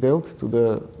to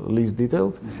the least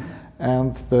detailed.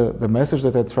 And the message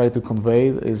that I try to convey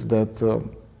is that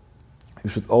you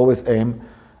should always aim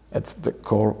at the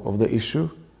core of the issue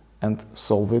and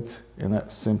solve it in a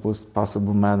simplest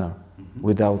possible manner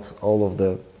without all of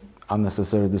the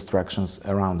unnecessary distractions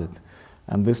around it.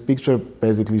 And this picture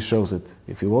basically shows it.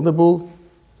 If you want the bull,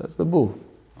 that's the bull.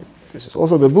 This is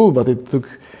also the bull, but it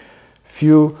took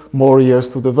few more years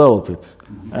to develop it.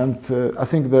 And I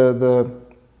think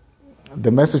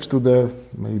the message to the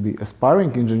maybe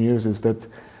aspiring engineers is that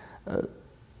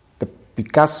the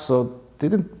Picasso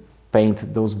didn't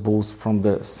paint those bulls from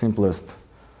the simplest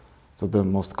to the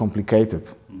most complicated.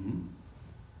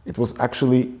 It was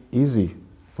actually easy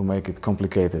to make it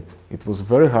complicated. It was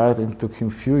very hard and took him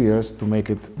few years to make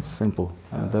it simple.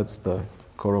 And that's the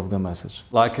core of the message.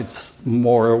 Like it's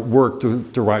more work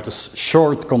to write a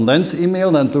short condensed email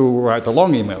than to write a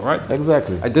long email, right?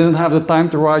 Exactly. I didn't have the time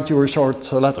to write you a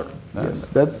short letter. Yes,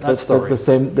 that's the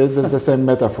same. That's the same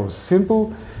metaphor.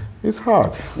 Simple is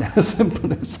hard. Yeah,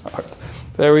 simple is hard.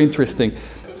 Very interesting.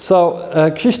 So,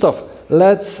 Krzysztof,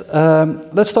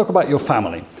 let's talk about your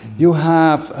family. You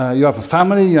have a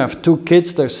family. You have 2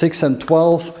 kids. They're 6 and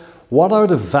 12. What are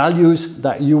the values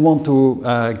that you want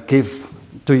to give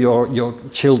to your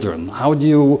children? How do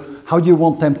you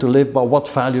want them to live? But what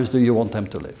values do you want them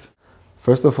to live?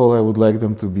 First of all, I would like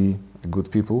them to be good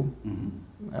people.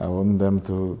 I want them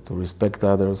to respect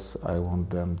others. I want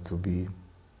them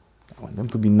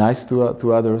to be nice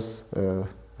to others.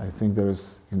 I think there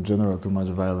is, in general, too much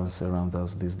violence around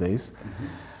us these days.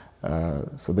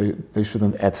 So they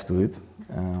shouldn't add to it.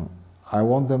 I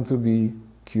want them to be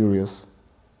curious.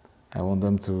 I want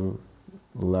them to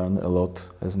learn a lot,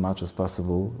 as much as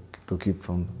possible, to keep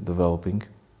on developing.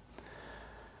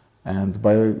 And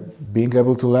by being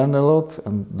able to learn a lot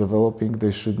and developing,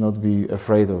 they should not be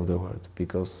afraid of the word,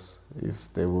 because if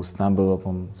they will stumble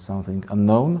upon something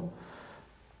unknown,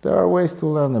 there are ways to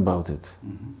learn about it.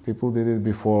 People did it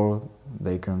before,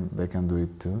 they can do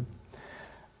it too.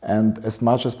 And as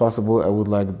much as possible, I would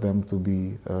like them to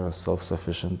be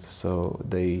self-sufficient, so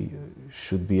they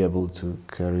should be able to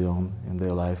carry on in their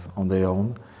life on their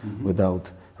own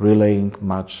without relying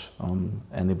much on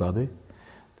anybody.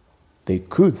 They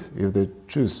could, if they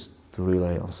choose, to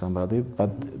rely on somebody,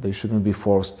 but they shouldn't be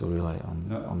forced to rely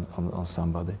on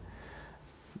somebody.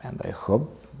 And I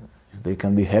hope if they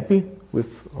can be happy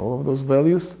with all of those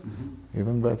values,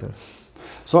 even better.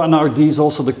 So, and are these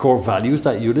also the core values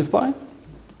that you live by?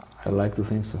 I like to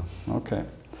think so. Okay.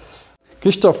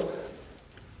 Krzysztof,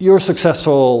 you're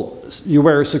successful, you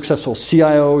were a successful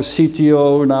CIO,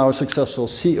 CTO, now a successful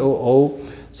COO,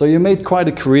 so you made quite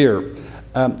a career.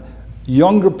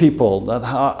 Younger people that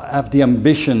have the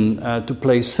ambition to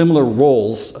play similar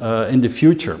roles in the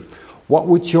future, what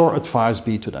would your advice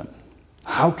be to them?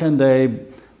 How can they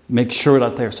make sure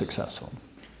that they're successful?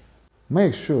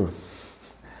 Make sure.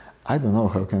 I don't know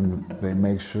how can they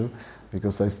make sure,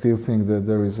 because I still think that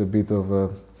there is a bit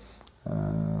of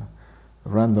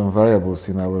random variables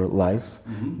in our lives.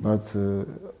 But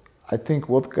I think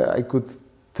what I could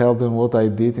tell them what I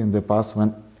did in the past,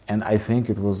 and I think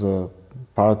it was a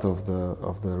part of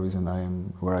the reason I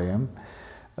am where I am.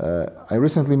 I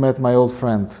recently met my old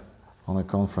friend on a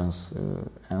conference,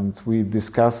 and we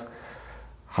discussed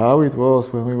how it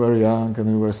was when we were young and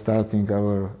we were starting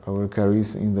our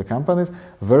careers in the companies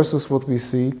versus what we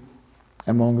see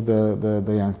among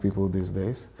the young people these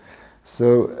days.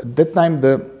 So at that time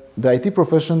the IT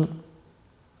profession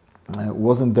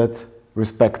wasn't that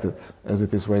respected as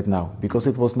it is right now, because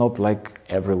it was not like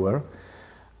everywhere.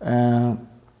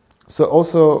 So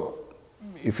also,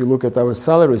 if you look at our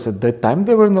salaries at that time,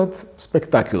 they were not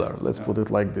spectacular, let's put it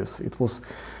like this. It was,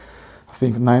 I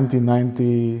think,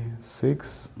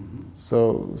 1996,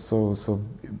 so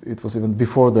it was even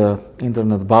before the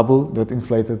internet bubble that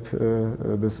inflated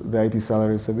the IT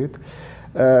salaries a bit.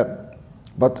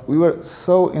 But we were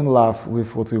so in love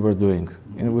with what we were doing,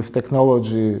 with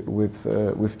technology, with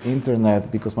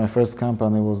internet, because my first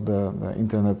company was the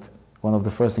internet, one of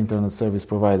the first internet service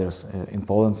providers in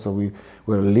Poland. So we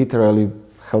were literally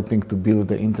helping to build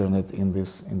the internet in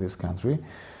this country.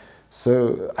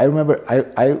 So I remember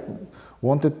I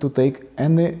wanted to take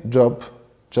any job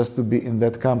just to be in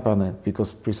that company,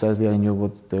 because precisely I knew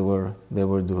what they were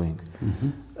doing.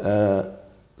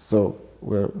 So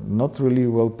we're not really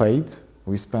well paid.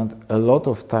 We spent a lot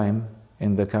of time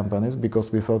in the companies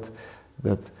because we thought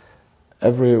that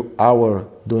every hour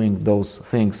doing those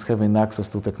things, having access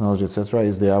to technology, etc.,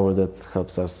 is the hour that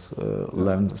helps us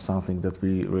learn something that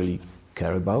we really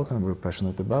care about and we're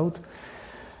passionate about.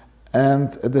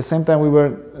 And at the same time, we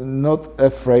were not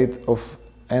afraid of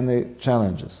any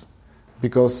challenges,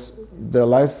 because the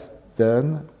life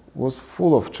then was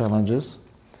full of challenges.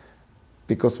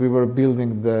 Because we were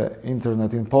building the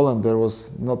internet in Poland, there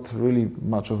was not really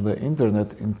much of the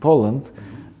internet in Poland,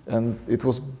 and it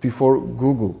was before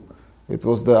Google. It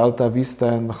was the Alta Vista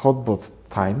and Hotbot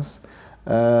times,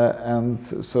 and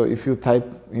so if you type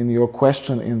in your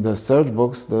question in the search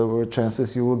box, there were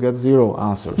chances you will get 0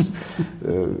 answers,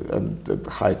 and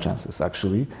high chances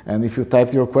actually. And if you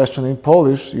typed your question in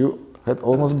Polish, you had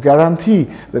almost guarantee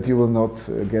that you will not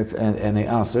get any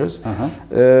answers.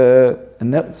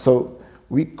 So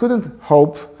we couldn't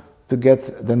hope to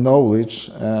get the knowledge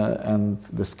and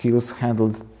the skills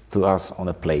handled to us on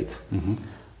a plate.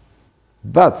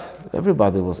 But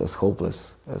everybody was as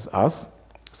hopeless as us.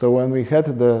 So when we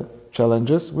had the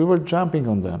challenges, we were jumping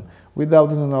on them without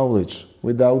the knowledge,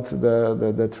 without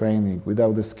the training,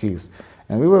 without the skills.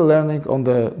 And we were learning on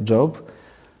the job,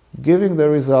 giving the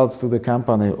results to the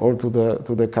company or to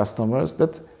the customers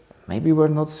that maybe were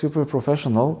not super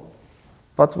professional,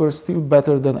 but were still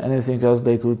better than anything else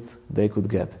they could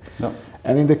get. No.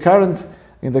 And in the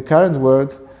current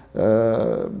world,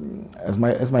 as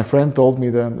my friend told me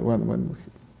then, when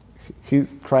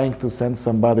he's trying to send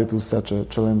somebody to such a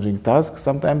challenging task,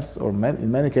 sometimes or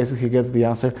in many cases he gets the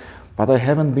answer, but I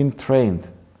haven't been trained.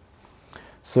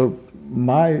 So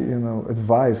my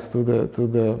advice to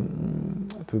the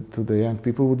young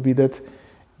people would be that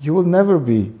you will never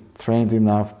be trained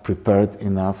enough, prepared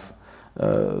enough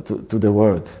to the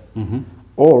world. Mm-hmm.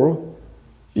 Or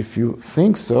if you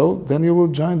think so, then you will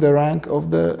join the rank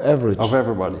of the average. Of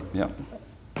everybody, yeah.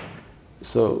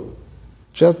 So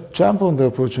just jump on the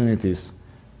opportunities.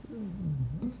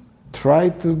 Try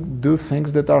to do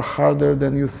things that are harder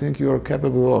than you think you are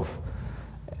capable of.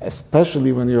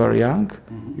 Especially when you are young,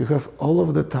 mm-hmm. You have all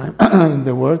of the time in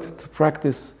the world to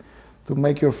practice, to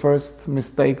make your first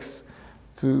mistakes,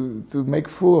 to make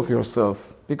fool of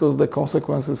yourself, because the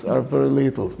consequences are very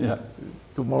little. Yeah.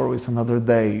 Tomorrow is another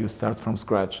day, you start from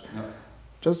scratch. Yeah.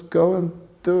 Just go and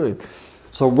do it.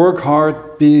 So work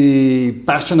hard, be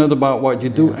passionate about what you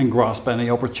do, yes. And grasp any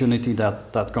opportunity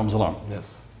that comes along.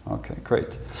 Yes. Okay,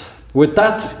 great. With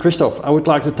that, Christoph, I would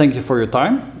like to thank you for your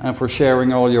time and for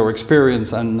sharing all your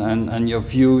experience and your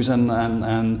views and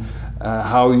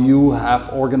how you have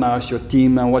organized your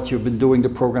team and what you've been doing, the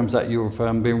programs that you've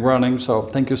been running. So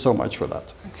thank you so much for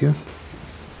that. Thank you.